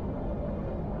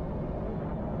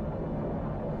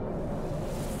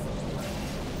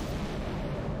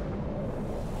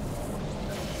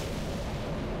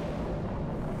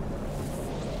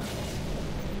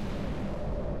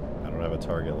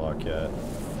 Target lock yet.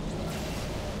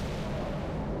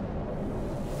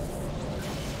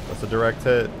 That's a direct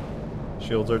hit.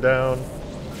 Shields are down.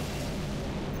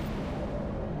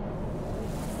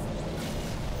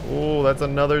 Ooh, that's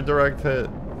another direct hit.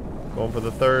 Going for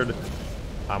the third.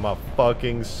 I'm a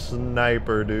fucking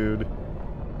sniper, dude.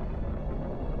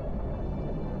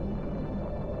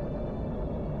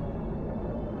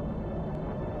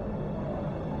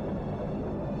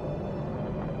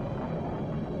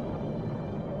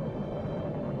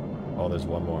 Oh, there's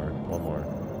one more. One more.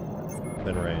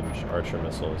 Thin range archer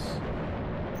missiles.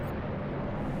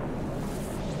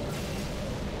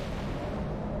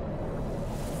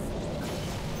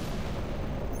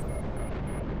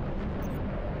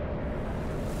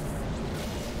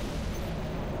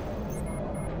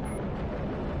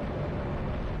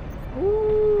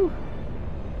 Woo!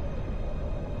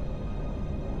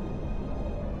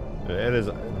 It is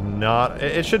not.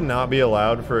 It should not be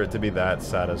allowed for it to be that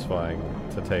satisfying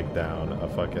to take down a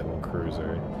fucking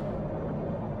cruiser.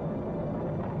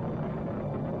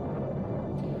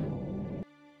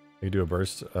 You do a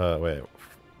burst. Wait.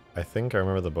 I think I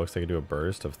remember the books. They could do a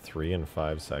burst of 3 and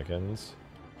 5 seconds.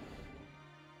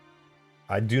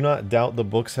 I do not doubt the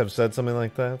books have said something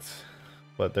like that,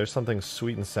 but there's something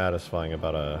sweet and satisfying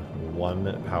about a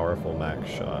one powerful max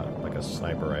shot, like a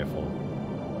sniper rifle.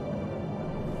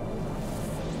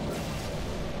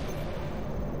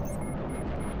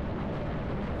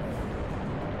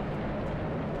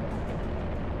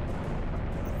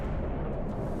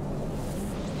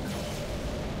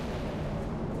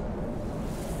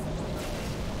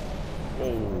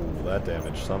 Oh, that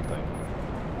damaged something.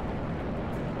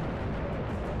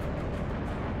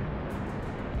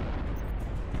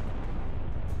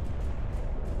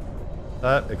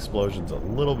 That explosion's a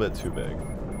little bit too big.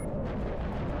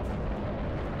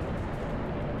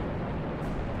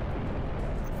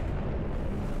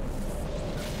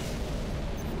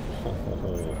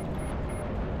 Oh.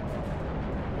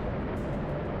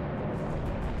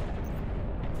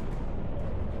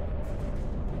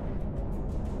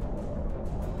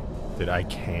 Dude, I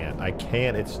can't.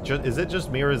 It's just, is it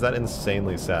just me or is that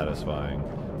insanely satisfying?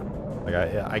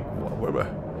 Like,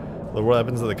 what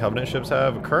weapons that the Covenant ships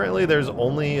have? Currently, there's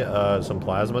only some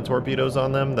plasma torpedoes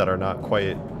on them that are not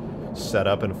quite set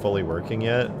up and fully working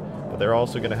yet. But they're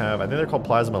also going to have, I think they're called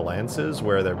plasma lances,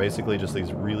 where they're basically just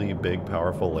these really big,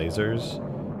 powerful lasers.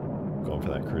 Going for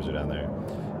that cruiser down there.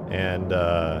 And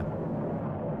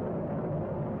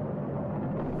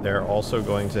they're also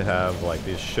going to have like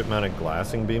these ship-mounted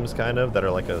glassing beams, kind of, that are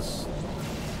like a...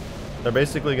 They're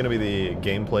basically going to be the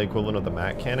gameplay equivalent of the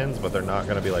MAC cannons, but they're not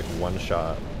going to be like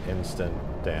one-shot instant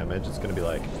damage. It's going to be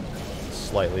like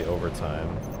slightly over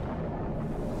time.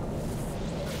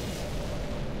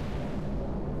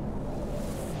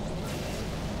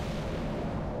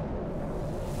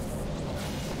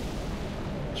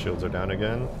 shields are down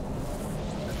again.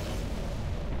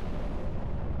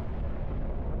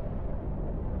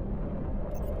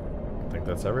 I think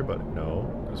that's everybody.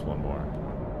 No, there's one more.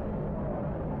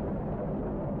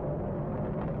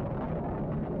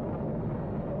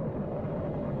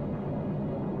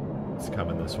 It's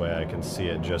coming this way. I can see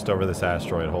it just over this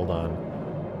asteroid. Hold on.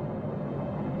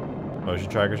 Motion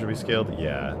tracker should be scaled?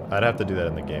 Yeah. I'd have to do that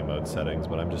in the game mode settings,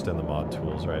 but I'm just in the mod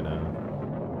tools right now.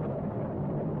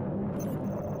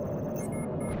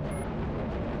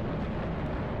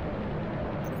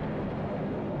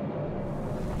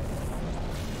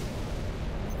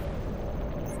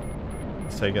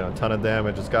 It's taking a ton of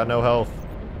damage. It's got no health.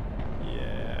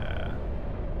 Yeah.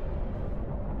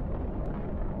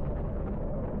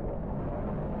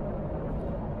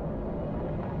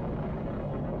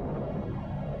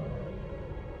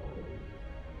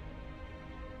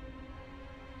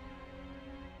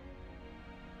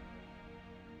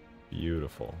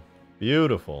 Beautiful.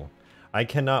 Beautiful. I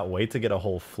cannot wait to get a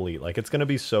whole fleet. Like, it's going to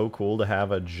be so cool to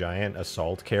have a giant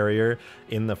assault carrier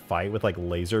in the fight with, like,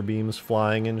 laser beams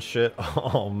flying and shit.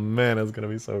 Oh, man, it's going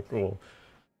to be so cool.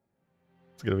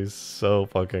 It's going to be so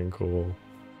fucking cool.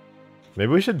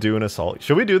 Maybe we should do an assault.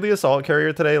 Should we do the assault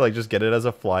carrier today? Like, just get it as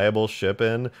a flyable ship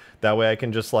in. That way I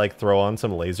can just, like, throw on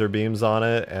some laser beams on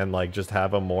it and, like, just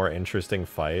have a more interesting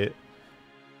fight.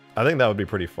 I think that would be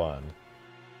pretty fun.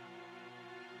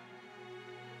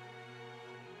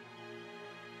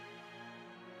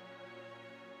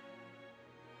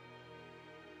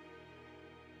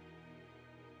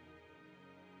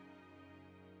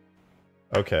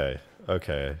 Okay,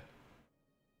 okay.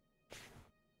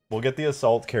 We'll get the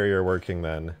assault carrier working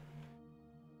then.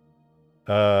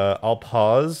 I'll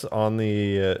pause on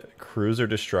the cruiser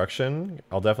destruction.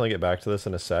 I'll definitely get back to this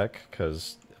in a sec,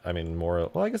 because, I mean,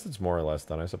 well, I guess it's more or less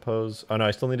done, I suppose. Oh no,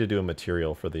 I still need to do a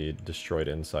material for the destroyed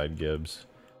inside Gibbs.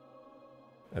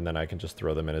 And then I can just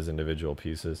throw them in as individual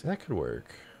pieces. That could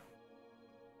work.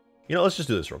 You know, let's just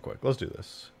do this real quick. Let's do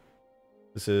this.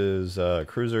 This is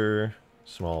cruiser...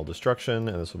 small destruction,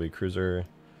 and this will be cruiser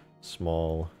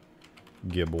small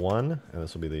Gib 1, and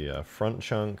this will be the front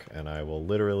chunk, and I will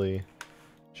literally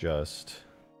just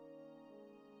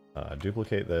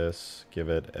duplicate this, give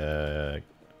it a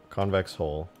convex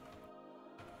hull,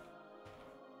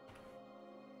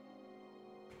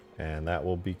 and that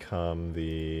will become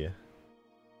the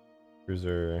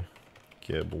cruiser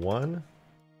Gib 1.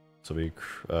 This will be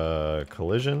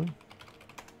collision.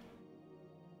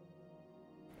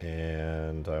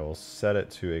 And I will set it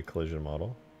to a collision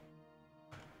model.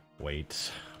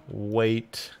 Wait.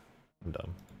 I'm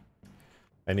dumb.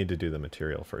 I need to do the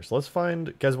material first. Let's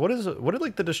find... Guys, what do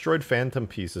like the destroyed phantom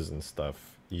pieces and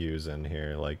stuff use in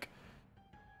here? Like,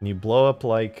 when you blow up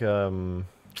like, I don't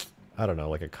know,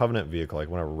 like a Covenant vehicle, like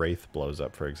when a Wraith blows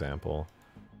up, for example.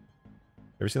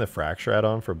 Ever seen the Fracture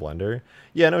add-on for Blender?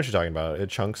 Yeah, I know what you're talking about.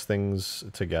 It chunks things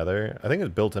together. I think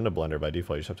it's built into Blender by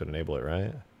default. You just have to enable it,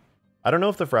 right? I don't know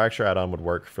if the Fracture add-on would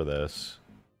work for this.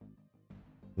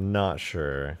 Not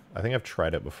sure. I think I've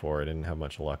tried it before. I didn't have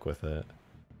much luck with it.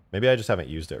 Maybe I just haven't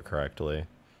used it correctly.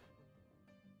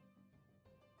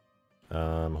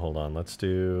 Hold on. Let's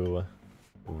do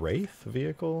Wraith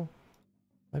vehicle.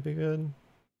 Might be good.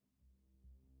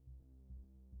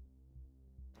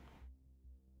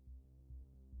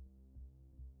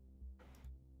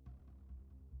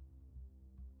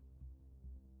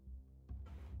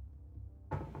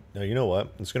 Now, you know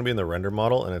what? It's going to be in the render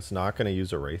model, and it's not going to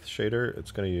use a Wraith shader.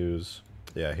 It's going to use...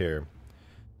 Yeah, here.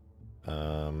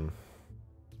 So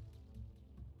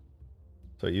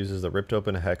it uses the ripped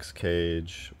open hex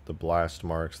cage, the blast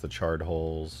marks, the charred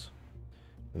holes,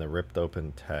 and the ripped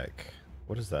open tech.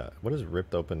 What is that? What does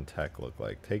ripped open tech look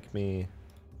like? Take me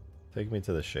to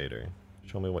the shader.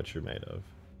 Show me what you're made of.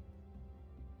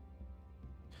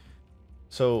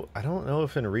 So, I don't know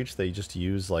if in Reach they just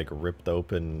use, like, ripped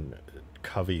open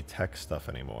Covey tech stuff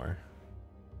anymore.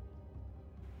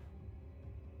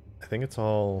 I think it's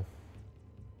all...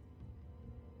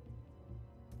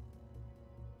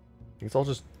 it's all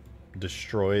just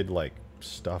destroyed, like,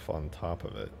 stuff on top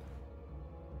of it.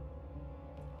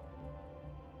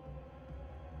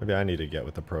 Maybe I need to get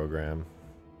with the program.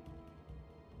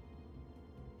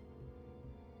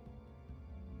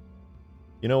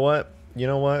 You know what? You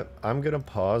know what? I'm going to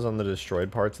pause on the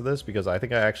destroyed parts of this because I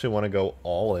think I actually want to go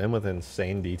all in with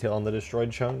insane detail on the destroyed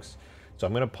chunks. So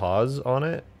I'm going to pause on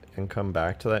it and come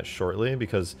back to that shortly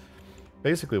because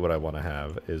basically what I want to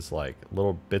have is like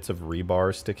little bits of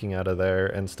rebar sticking out of there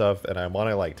and stuff. And I want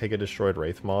to like take a destroyed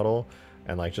Wraith model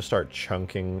and like just start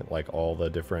chunking like all the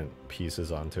different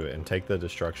pieces onto it and take the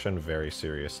destruction very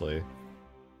seriously.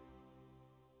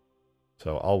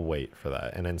 So I'll wait for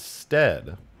that. And instead,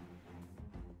 we're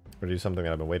going to do something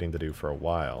that I've been waiting to do for a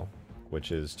while,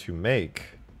 which is to make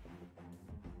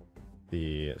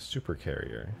the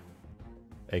supercarrier,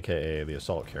 aka the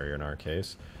assault carrier in our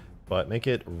case, but make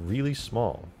it really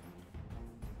small.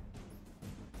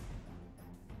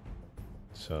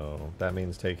 So that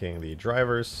means taking the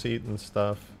driver's seat and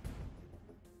stuff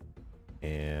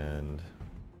and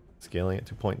scaling it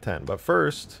to 0.10. But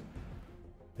first,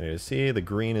 you see the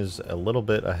green is a little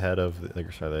bit ahead of the,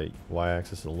 sorry, the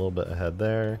y-axis is a little bit ahead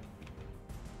there,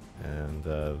 and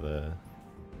the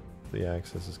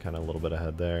axis is kind of a little bit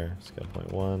ahead there. Scale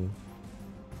 0.1.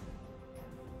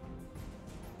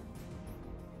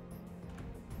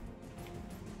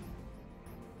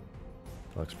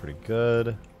 Looks pretty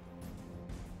good.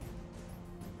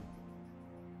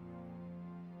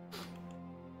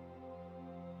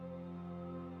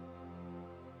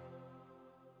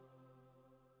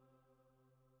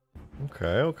 Okay,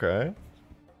 okay.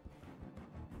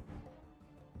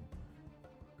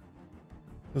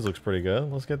 This looks pretty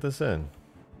good. Let's get this in.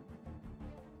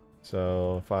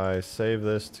 So if I save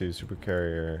this to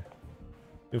supercarrier,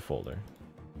 new folder.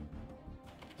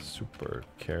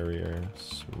 Supercarrier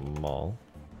small.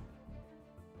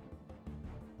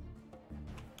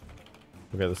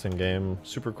 We'll get this in game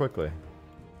super quickly.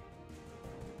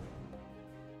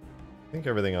 I think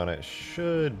everything on it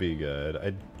should be good.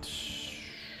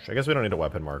 I guess we don't need a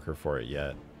weapon marker for it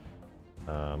yet.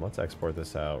 Let's export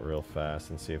this out real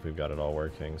fast and see if we've got it all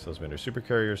working. So let's do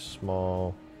supercarrier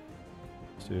small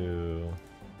to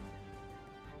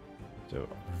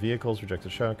vehicles,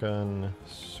 rejected shotgun,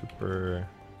 super,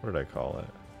 what did I call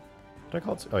it? Did I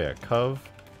call it? Oh yeah, cov,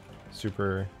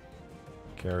 super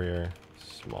carrier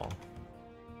small.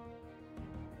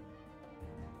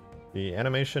 The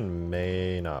animation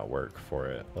may not work for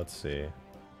it. Let's see.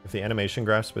 If the animation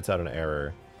graph spits out an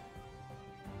error.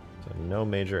 So no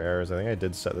major errors. I think I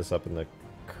did set this up in the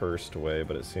cursed way,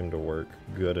 but it seemed to work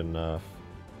good enough.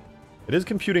 It is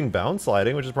computing bounce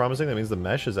lighting, which is promising. That means the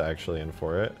mesh is actually in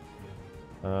for it.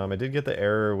 I did get the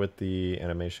error with the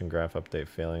animation graph update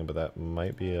failing, but that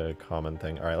might be a common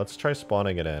thing. All right, let's try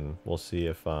spawning it in. We'll see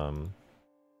if that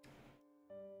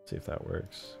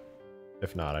works.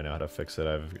 If not, I know how to fix it.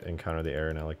 I've encountered the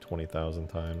error now like 20,000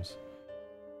 times.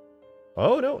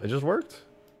 Oh no, it just worked.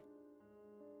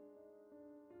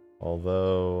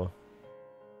 Although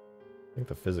I think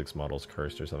the physics model's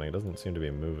cursed or something. It doesn't seem to be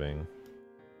moving.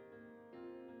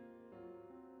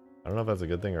 I don't know if that's a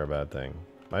good thing or a bad thing.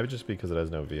 Might just be because it has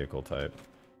no vehicle type.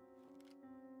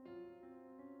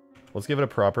 Let's give it a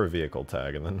proper vehicle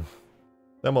tag and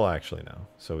then we'll actually know.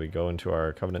 So we go into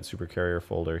our Covenant Supercarrier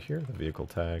folder here, the vehicle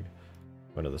tag.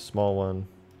 Go to the small one.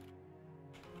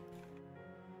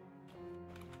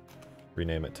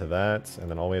 Rename it to that,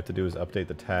 and then all we have to do is update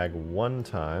the tag one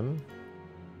time.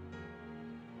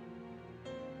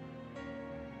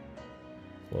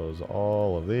 Close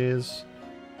all of these.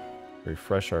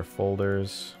 Refresh our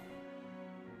folders.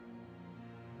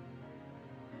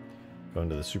 Go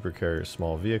into the Supercarrier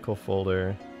Small Vehicle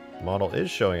folder. The model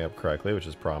is showing up correctly, which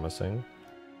is promising.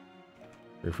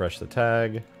 Refresh the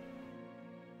tag.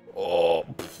 Oh,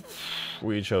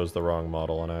 we chose the wrong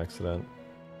model on accident.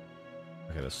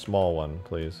 Okay, the small one,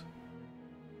 please.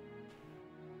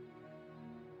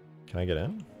 Can I get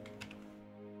in?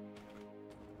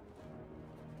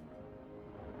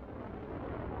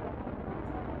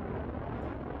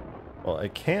 Well,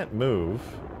 it can't move,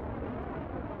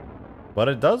 but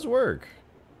it does work.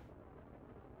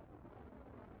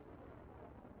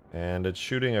 And it's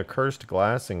shooting a cursed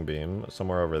glassing beam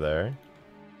somewhere over there.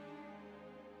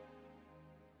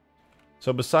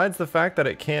 So besides the fact that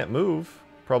it can't move,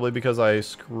 probably because I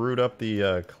screwed up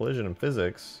the collision in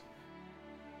physics,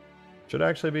 should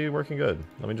actually be working good.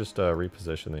 Let me just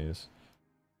reposition these.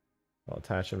 I'll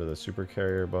attach them to the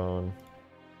supercarrier bone.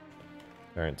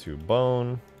 Parent to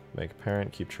bone. Make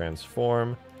parent, keep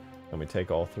transform. Then we take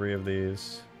all three of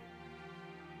these.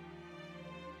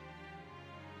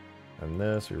 And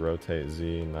this, we rotate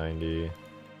Z 90.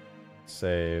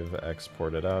 Save,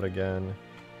 export it out again.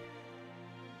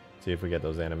 See if we get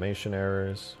those animation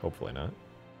errors. Hopefully not.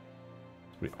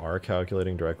 We are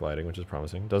calculating direct lighting, which is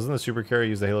promising. Doesn't the supercarrier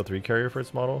use the Halo 3 carrier for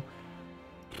its model?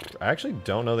 I actually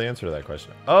don't know the answer to that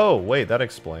question. Oh, wait, that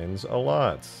explains a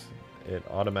lot. It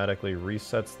automatically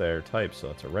resets their type, so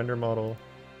that's a render model,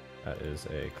 that is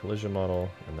a collision model,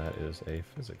 and that is a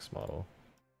physics model.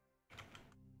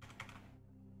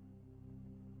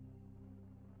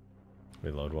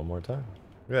 Reload one more time.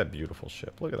 Look at that beautiful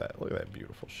ship. Look at that. Look at that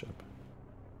beautiful ship.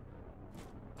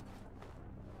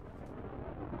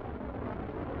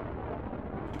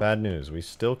 Bad news. We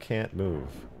still can't move.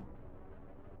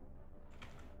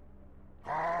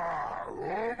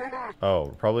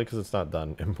 Oh, probably because it's not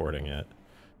done importing yet.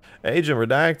 Agent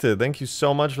Redacted, thank you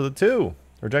so much for the 2.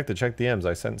 Rejected, check DMs.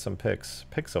 I sent some pics.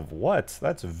 Pics of what?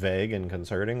 That's vague and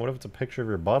concerning. What if it's a picture of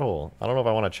your butthole? I don't know if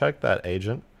I want to check that,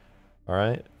 Agent.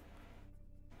 Alright?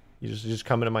 You just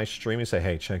come into my stream, you say,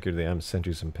 hey, check your DMs, sent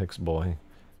you some pics, boy. You're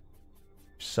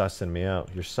sussing me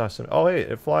out. You're sussing... Oh, hey,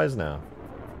 it flies now.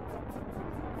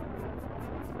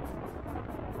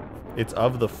 It's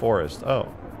of the forest.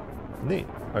 Oh. Neat.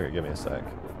 Okay, give me a sec.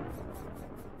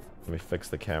 Let me fix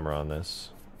the camera on this.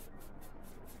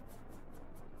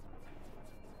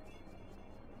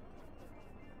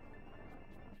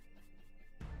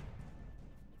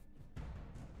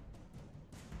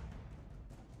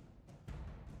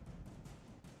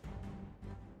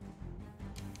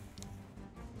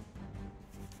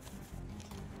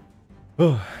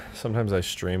 Sometimes I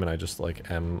stream and I just like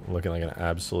am looking like an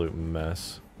absolute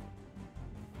mess.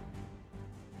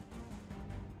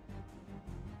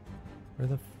 Where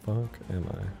the fuck am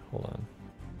I? Hold on.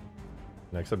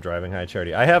 Next up, driving high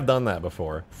charity. I have done that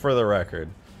before, for the record.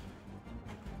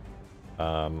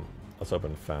 Let's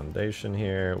open foundation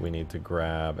here. We need to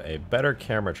grab a better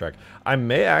camera track. I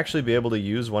may actually be able to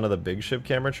use one of the big ship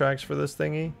camera tracks for this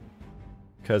thingy,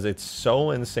 because it's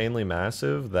so insanely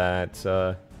massive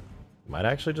that might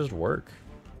actually just work.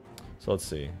 So let's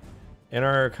see. In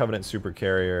our Covenant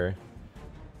supercarrier,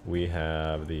 we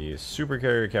have the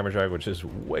supercarrier camera track, which is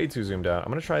way too zoomed out.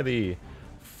 I'm gonna try the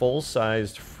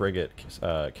full-sized frigate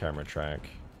camera track.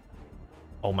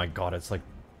 Oh my god, it's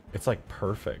like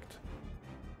perfect.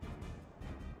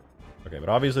 Okay, but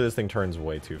obviously this thing turns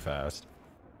way too fast.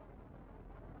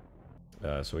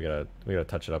 So we gotta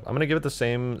touch it up. I'm gonna give it the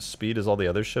same speed as all the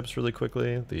other ships really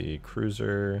quickly. The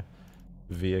cruiser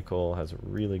vehicle has a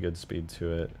really good speed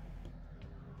to it.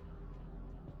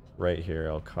 Right here,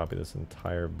 I'll copy this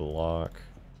entire block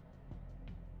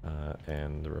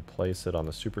and replace it on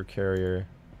the supercarrier.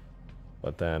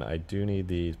 But then I do need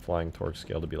the flying torque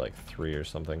scale to be like 3 or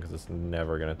something, because it's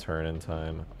never going to turn in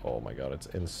time. Oh my god, it's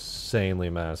insanely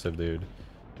massive, dude.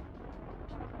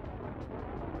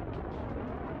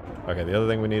 Okay, the other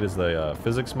thing we need is the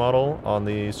physics model on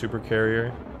the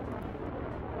supercarrier.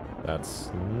 That's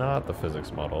not the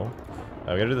physics model. We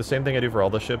gotta do the same thing I do for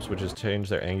all the ships, which is change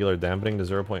their angular dampening to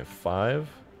 0.5.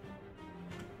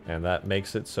 And that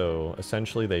makes it so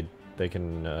essentially they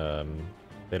can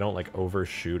they don't like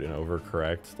overshoot and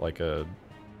overcorrect like a,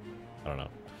 I don't know.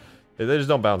 They just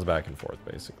don't bounce back and forth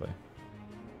basically.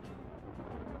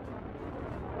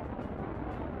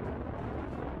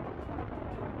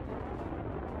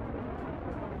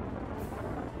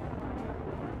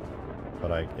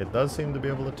 But it does seem to be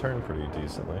able to turn pretty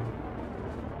decently.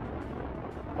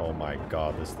 Oh my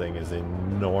god, this thing is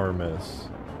enormous.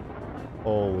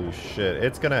 Holy shit.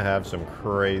 It's gonna have some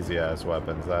crazy ass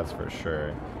weapons, that's for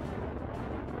sure.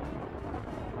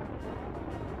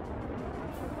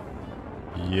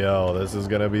 Yo, this is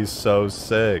gonna be so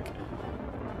sick.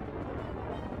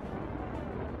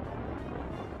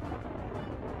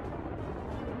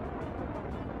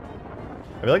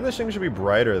 I feel like this thing should be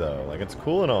brighter though. Like, it's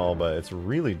cool and all, but it's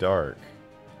really dark.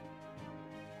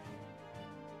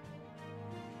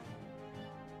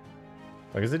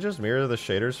 Like, does it just mirror the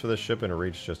shaders for the ship and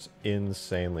reach just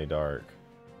insanely dark?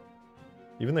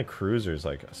 Even the cruiser's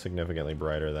like significantly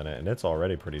brighter than it, and it's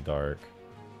already pretty dark.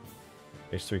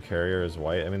 H3 carrier is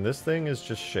white. I mean, this thing is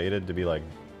just shaded to be like,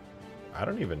 I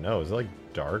don't even know. Is it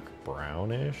like dark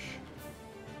brownish?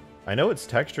 I know its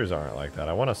textures aren't like that.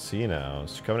 I want to see now.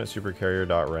 Covenant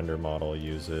supercarrier.render model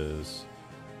uses...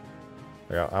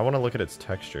 I want to look at its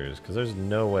textures, because there's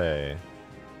no way...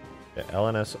 Yeah,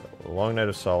 LNS, Long Night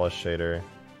of Solace shader.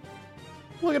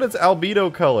 Look at its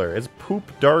albedo color. It's poop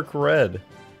dark red.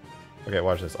 Okay,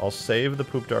 watch this. I'll save the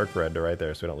poop dark red to right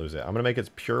there so we don't lose it. I'm going to make it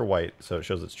pure white so it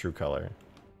shows its true color.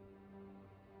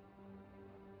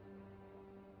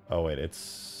 Oh, wait.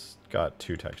 It's got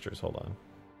 2 textures. Hold on.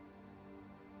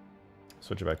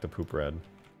 Switch it back to poop red.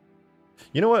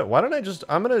 You know what? Why don't I just...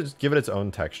 I'm going to just give it its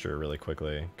own texture really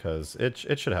quickly, because it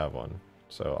should have one.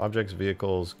 So, objects,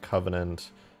 vehicles,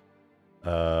 Covenant...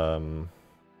 Covenant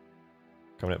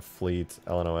Fleet,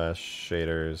 LNOS,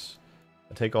 shaders.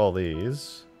 I take all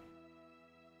these.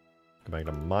 Go back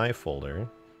to my folder.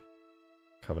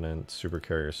 Covenant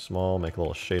Supercarrier Small. Make a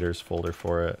little shaders folder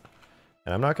for it.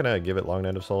 And I'm not going to give it Long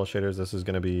Night of Solace shaders. This is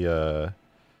going to be I'll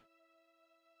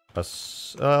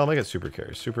make it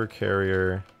Supercarrier.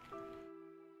 Supercarrier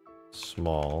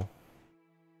Small.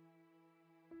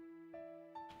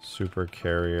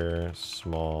 Supercarrier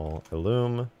Small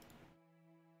Illum.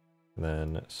 And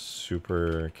then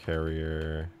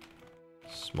Supercarrier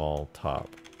Small Top.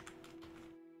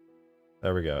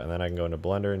 There we go. And then I can go into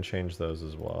Blender and change those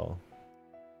as well.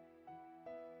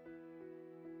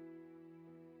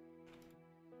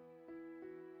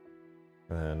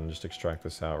 And then just extract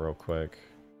this out real quick.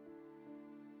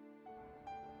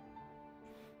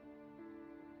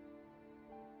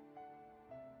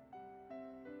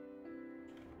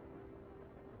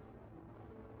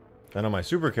 And on my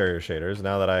supercarrier shaders,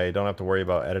 now that I don't have to worry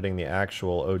about editing the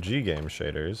actual OG game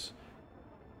shaders,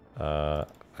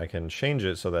 I can change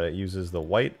it so that it uses the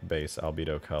white base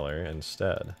albedo color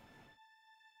instead.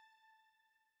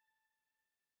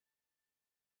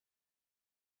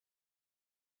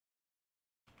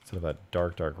 Instead of that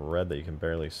dark, dark red that you can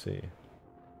barely see.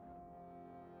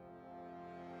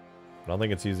 I don't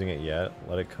think it's using it yet.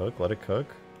 Let it cook, let it cook.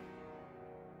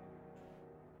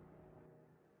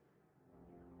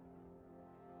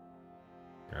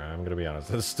 I'm gonna be honest,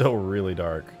 it's still really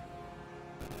dark.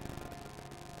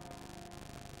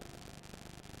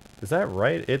 Is that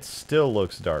right? It still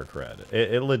looks dark red.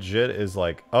 It legit is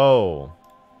like, oh,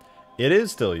 it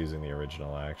is still using the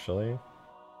original actually.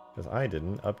 Because I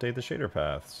didn't update the shader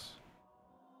paths.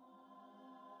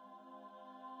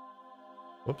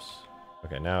 Whoops.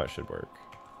 Okay, now it should work.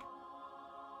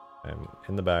 I'm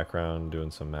in the background doing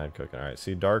some mad cooking. Alright,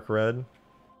 see dark red? You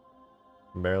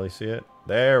can barely see it.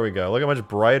 There we go. Look how much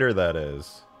brighter that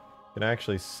is. You can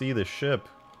actually see the ship.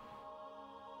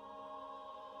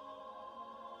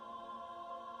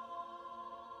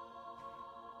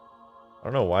 I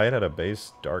don't know why it had a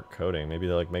base dark coating. Maybe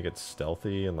to like make it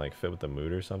stealthy and like fit with the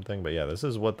mood or something. But yeah, this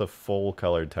is what the full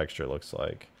colored texture looks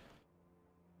like.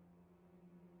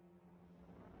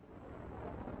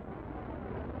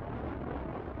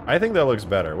 I think that looks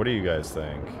better. What do you guys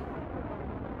think?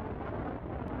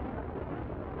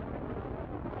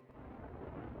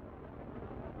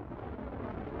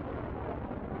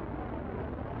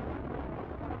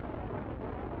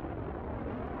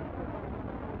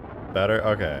 Better?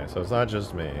 Okay, so it's not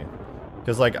just me.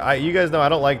 Because like you guys know I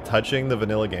don't like touching the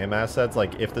vanilla game assets.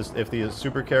 Like if the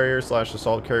supercarrier /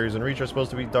 assault carriers in Reach are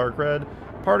supposed to be dark red,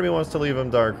 part of me wants to leave them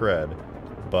dark red.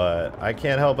 But I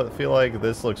can't help but feel like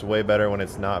this looks way better when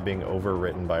it's not being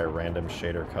overwritten by a random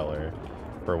shader color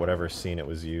for whatever scene it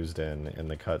was used in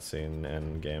the cutscene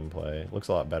and gameplay. It looks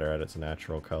a lot better at its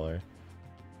natural color.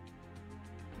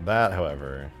 That,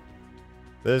 however,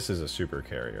 this is a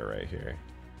supercarrier right here.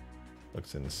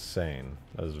 Looks insane.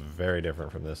 That is very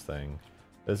different from this thing.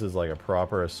 This is like a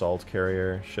proper assault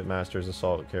carrier, Shipmaster's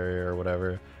assault carrier or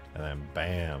whatever, and then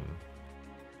bam.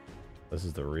 This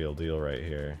is the real deal right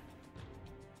here.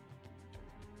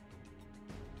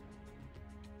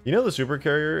 You know the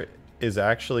supercarrier is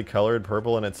actually colored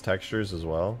purple in its textures as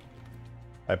well?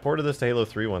 I ported this to Halo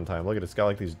 3 one time. Look at it, it's got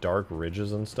like these dark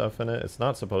ridges and stuff in it. It's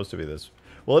not supposed to be this...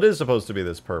 Well, it is supposed to be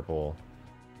this purple,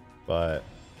 but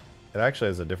it actually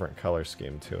has a different color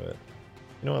scheme to it.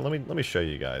 You know what, let me show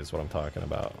you guys what I'm talking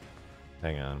about.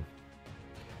 Hang on.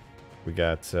 We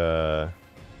got, go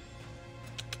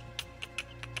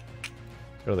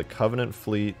to the Covenant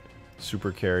Fleet,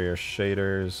 Supercarrier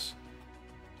shaders.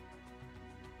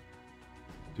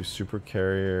 Do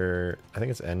Supercarrier, I think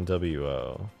it's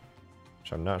NWO,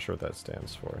 which I'm not sure what that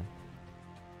stands for.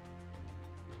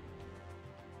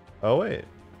 Oh, wait.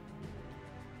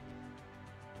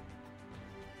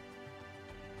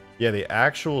 Yeah, the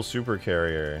actual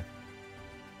supercarrier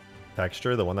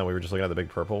texture, the one that we were just looking at, the big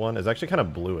purple one, is actually kind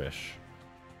of bluish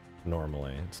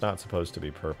normally. It's not supposed to be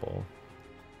purple.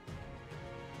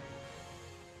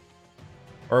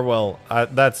 Or, well,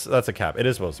 that's a cap. It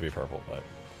is supposed to be purple, but...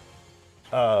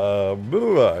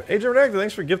 Agent Redacted,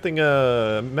 thanks for gifting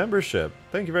a membership.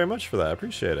 Thank you very much for that. I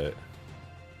appreciate it.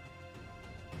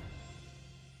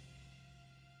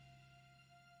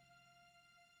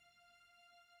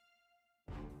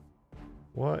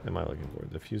 What am I looking for?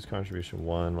 Diffuse contribution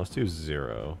 1. Let's do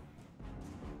 0.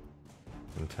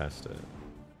 And test it.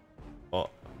 Oh.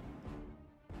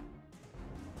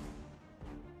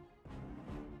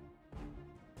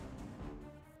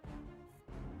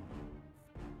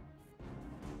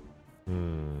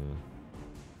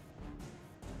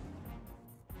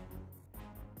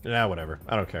 Yeah, whatever.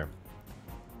 I don't care.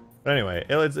 But anyway,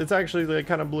 it's actually like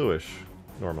kind of bluish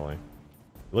normally.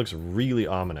 It looks really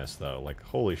ominous though. Like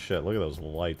holy shit, look at those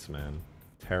lights, man.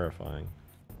 Terrifying.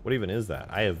 What even is that?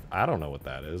 I don't know what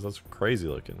that is. That's crazy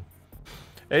looking.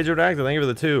 Agent Redacted, thank you for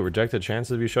the 2. Rejected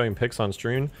chances of you showing pics on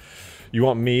stream. You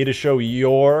want me to show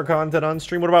your content on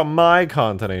stream? What about my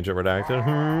content, Agent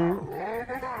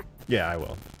Redacted? Yeah, I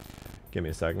will. Give me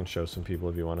a second. Show some people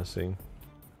if you want to see.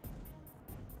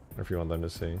 Or if you want them to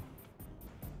see.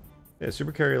 Yeah,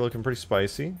 supercarrier looking pretty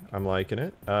spicy. I'm liking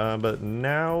it. But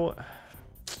now...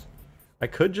 I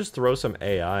could just throw some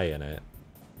AI in it,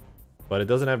 but it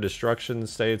doesn't have destruction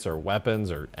states or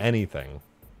weapons or anything.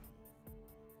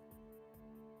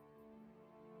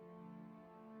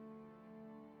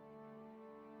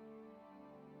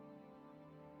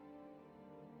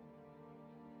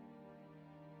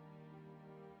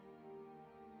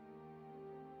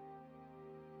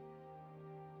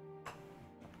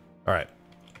 Alright.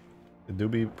 It do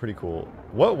be pretty cool.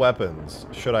 What weapons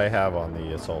should I have on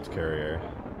the assault carrier?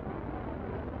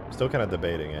 Still kind of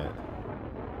debating it.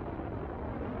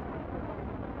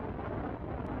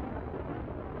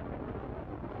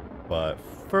 But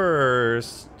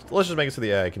first, let's just make it so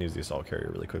the AI can use the assault carrier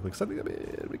really quickly, because I think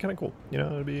it'd be kind of cool. You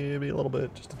know, it'd be a little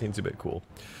bit, just a teensy bit cool.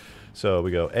 So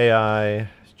we go AI,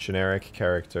 generic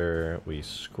character, we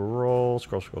scroll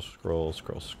super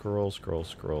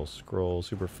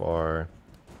far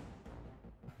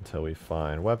until we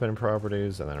find weapon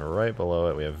properties, and then right below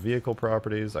it we have vehicle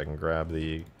properties. I can grab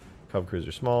the Cub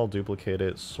Cruiser Small, duplicate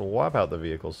it, swap out the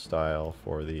vehicle style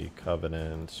for the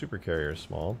Covenant Supercarrier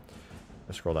Small.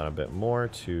 I scroll down a bit more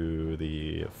to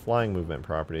the flying movement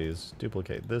properties,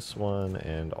 duplicate this one,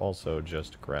 and also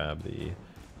just grab the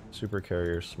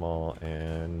Supercarrier Small,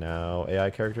 and now AI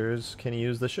characters can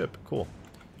use the ship. Cool.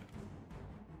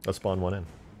 Let's spawn one in.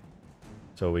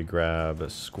 So we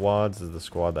grab squads, this is the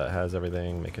squad that has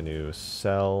everything, make a new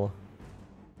cell.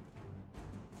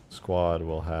 Squad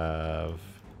will have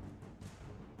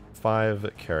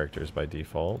 5 characters by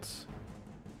default.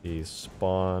 The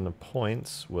spawn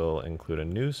points will include a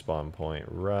new spawn point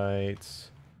right.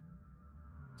 Let's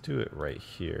do it right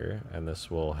here, and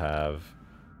this will have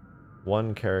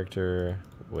 1 character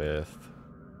with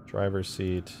driver's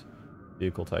seat,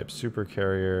 vehicle type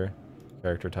supercarrier,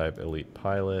 character type elite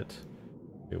pilot.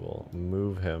 We will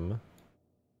move him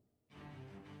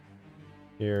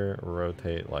here,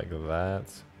 rotate like that,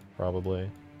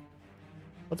 probably.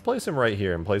 Let's place him right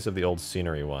here in place of the old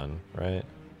scenery one, right?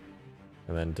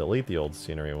 And then delete the old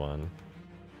scenery one.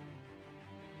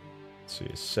 Let's see,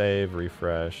 save,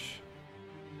 refresh.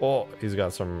 Oh, he's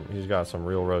got some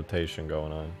real rotation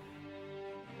going on.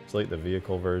 Delete the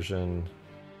vehicle version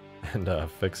and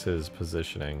fix his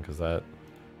positioning, because that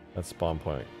spawn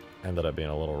point ended up being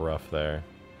a little rough there.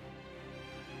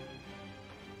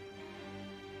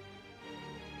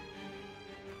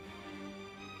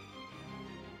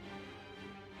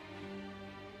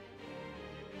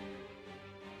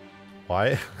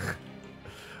 Why?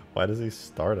 Why does he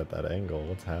start at that angle?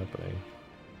 What's happening?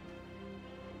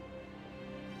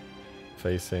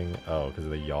 Facing... Oh, because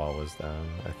the yaw was down,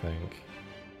 I think.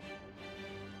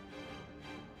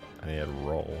 And he had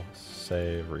roll.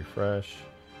 Save, refresh.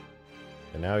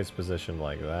 And now he's positioned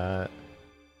like that.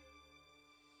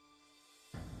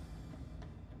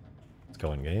 Let's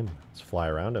go in game. Let's fly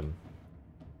around him.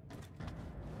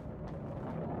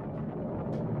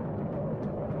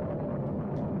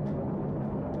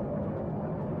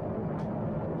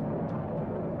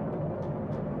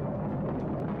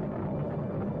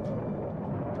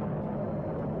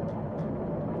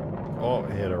 Oh,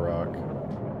 he hit a rock.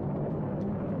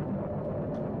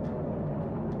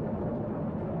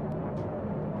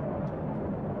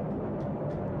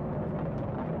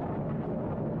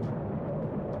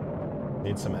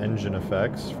 Need some engine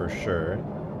effects for sure.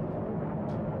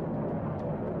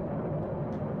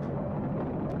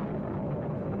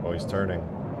 Oh, he's turning.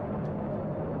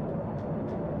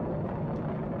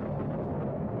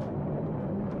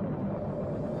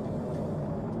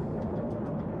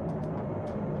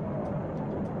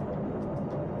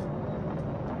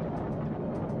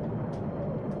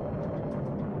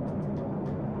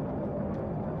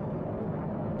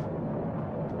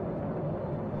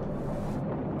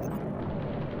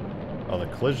 Oh, the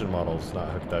collision model's not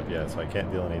hooked up yet, so I can't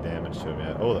deal any damage to him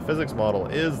yet. Oh, the physics model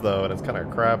is, though, and it's kind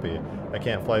of crappy. I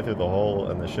can't fly through the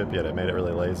hole in the ship yet. It made it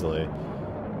really lazily.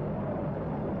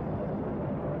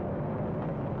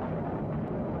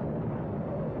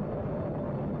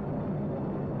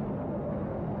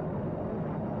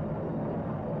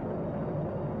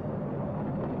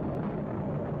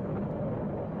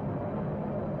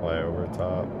 Fly over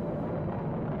top.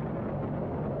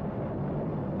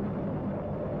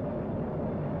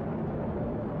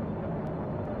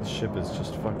 This ship is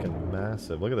just fucking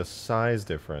massive. Look at the size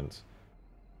difference.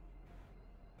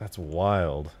 That's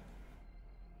wild.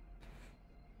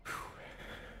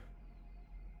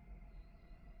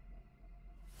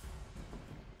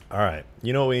 Alright,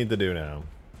 you know what we need to do now.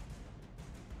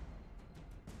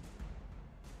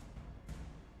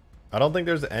 I don't think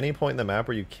there's any point in the map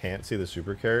where you can't see the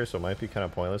supercarrier, so it might be kind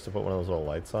of pointless to put one of those little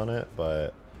lights on it,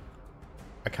 but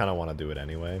I kind of want to do it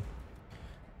anyway.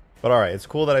 But alright, it's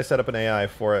cool that I set up an AI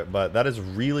for it, but that is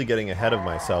really getting ahead of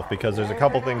myself because there's a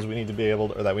couple things we need to be able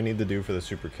to, or that we need to do for the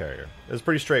supercarrier. It's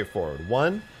pretty straightforward.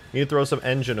 One, we need to throw some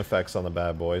engine effects on the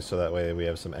bad boys, so that way we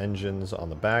have some engines on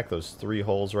the back, those 3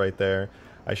 holes right there.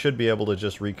 I should be able to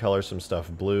just recolor some stuff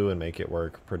blue and make it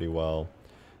work pretty well.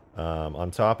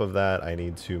 On top of that, I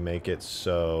need to make it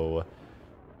so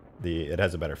it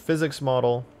has a better physics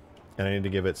model, and I need to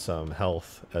give it some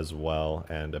health as well,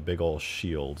 and a big ol'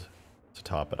 shield to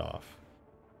top it off.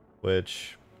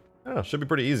 Which, I don't know, should be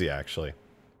pretty easy actually.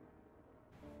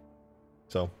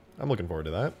 So, I'm looking forward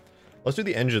to that. Let's do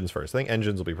the engines first. I think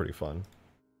engines will be pretty fun.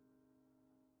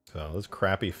 So, this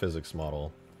crappy physics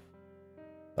model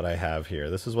that I have here.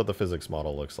 This is what the physics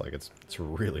model looks like. It's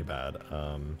really bad.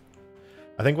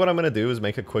 I think what I'm going to do is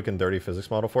make a quick and dirty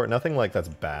physics model for it. Nothing like that's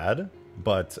bad,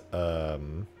 but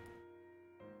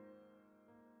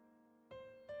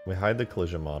we hide the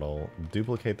collision model,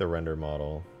 duplicate the render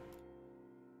model,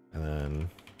 and then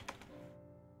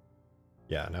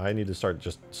yeah, now I need to start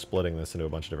just splitting this into a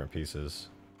bunch of different pieces,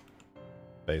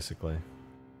 basically.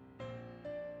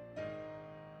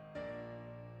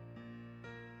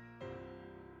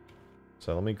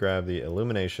 So let me grab the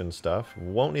illumination stuff.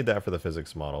 Won't need that for the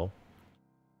physics model.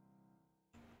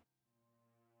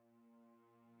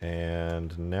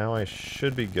 And now I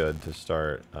should be good to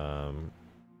start kind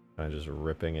of just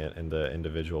ripping it into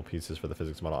individual pieces for the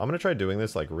physics model. I'm going to try doing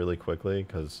this like really quickly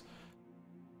because,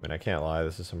 I mean, I can't lie,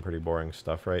 this is some pretty boring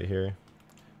stuff right here.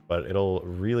 But it'll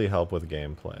really help with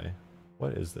gameplay.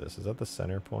 What is this? Is that the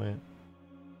center point?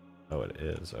 Oh, it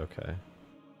is. Okay.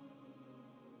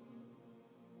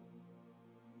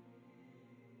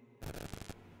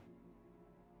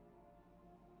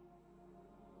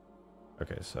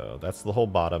 Okay, so that's the whole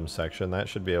bottom section. That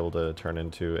should be able to turn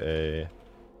into a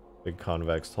big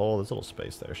convex hole. This little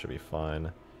space there should be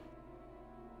fine.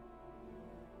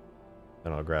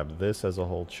 And I'll grab this as a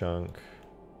whole chunk.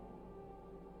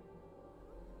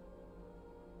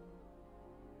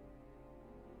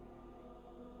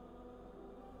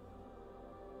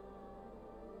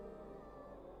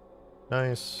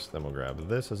 Nice. Then we'll grab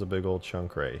this as a big old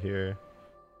chunk right here.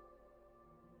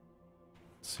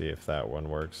 See if that one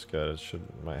works good.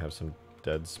 It might have some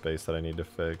dead space that I need to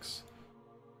fix.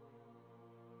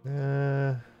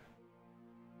 That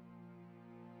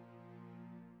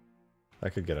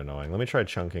could get annoying. Let me try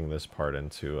chunking this part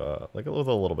into like with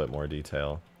a little bit more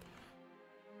detail.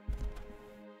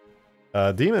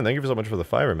 Demon, thank you so much for the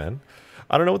fiber, man.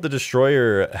 I don't know what the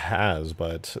destroyer has,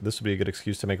 but this would be a good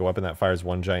excuse to make a weapon that fires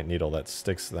one giant needle that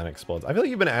sticks then explodes. I feel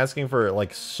like you've been asking for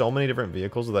like so many different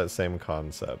vehicles with that same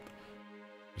concept.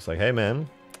 Just like, hey man,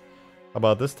 how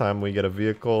about this time we get a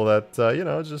vehicle that, you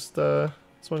know, just, this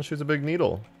one shoots a big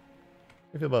needle.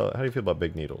 How do you feel about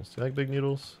big needles? Do you like big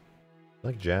needles? You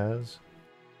like jazz?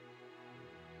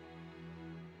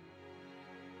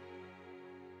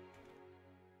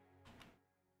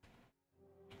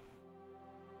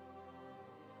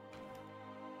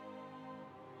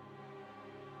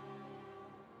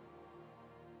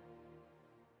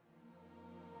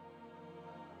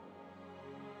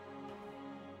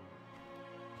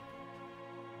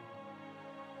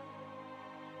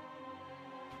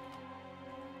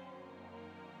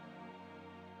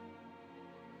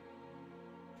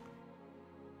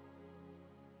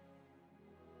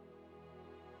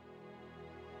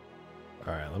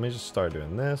 Alright, let me just start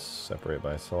doing this. Separate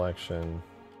by selection.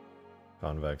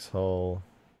 Convex hull.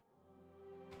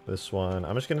 This one.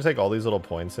 I'm just going to take all these little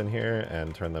points in here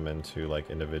and turn them into like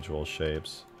individual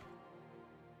shapes.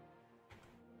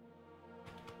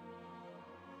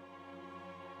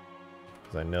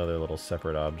 Because I know they're little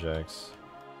separate objects.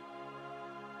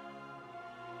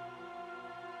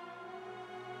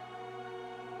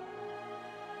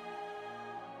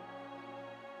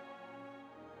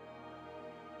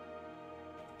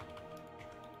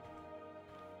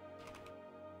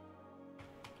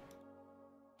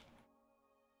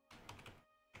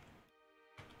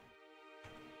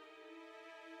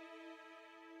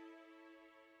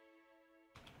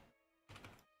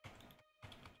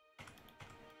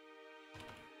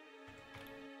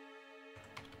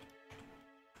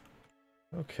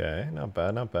 Okay, not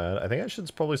bad, not bad. I think I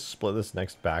should probably split this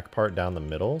next back part down the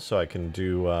middle so I can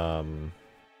do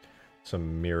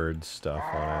some mirrored stuff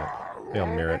on it. Maybe I'll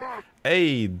mirror it.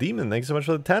 Hey, Demon, thanks so much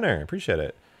for the 10er. Appreciate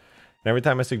it. And every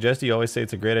time I suggest it, you always say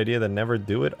it's a great idea, then never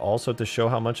do it. Also, to show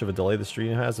how much of a delay the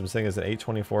stream has, I'm saying it's at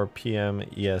 8:24 p.m.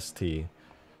 EST.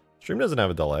 Stream doesn't have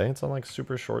a delay. It's on like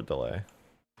super short delay.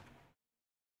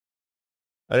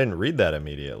 I didn't read that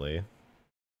immediately.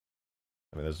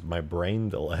 I mean, there's my brain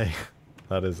delay.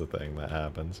 That is a thing that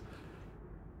happens.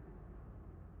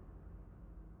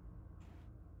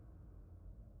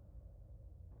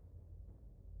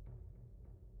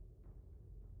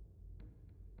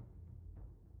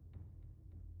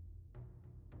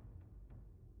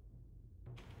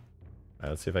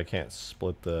 Let's see if I can't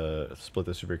split the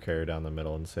supercarrier down the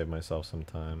middle and save myself some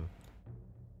time.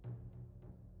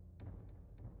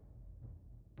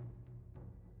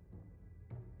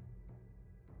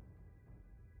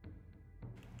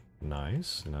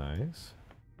 Nice, nice.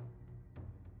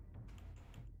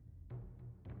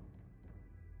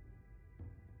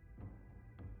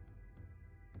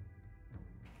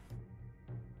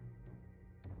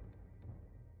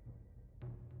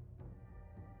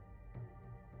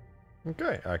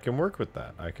 Okay, I can work with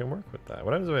that. I can work with that.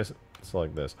 What happens if I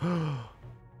select this? I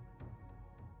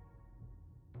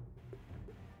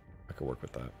can work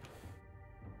with that.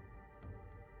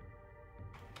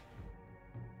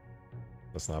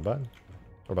 That's not bad.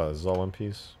 What about this? Is all one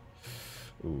piece?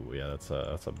 Ooh, yeah, that's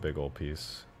a big old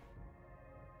piece.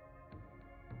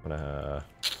 I'm gonna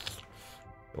get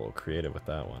a little creative with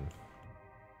that one.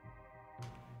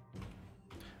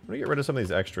 I'm gonna get rid of some of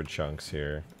these extra chunks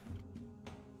here.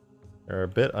 They're a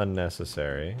bit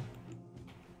unnecessary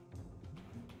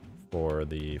for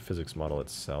the physics model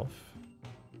itself.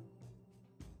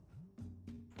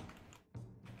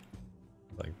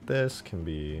 Like this can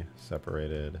be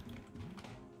separated.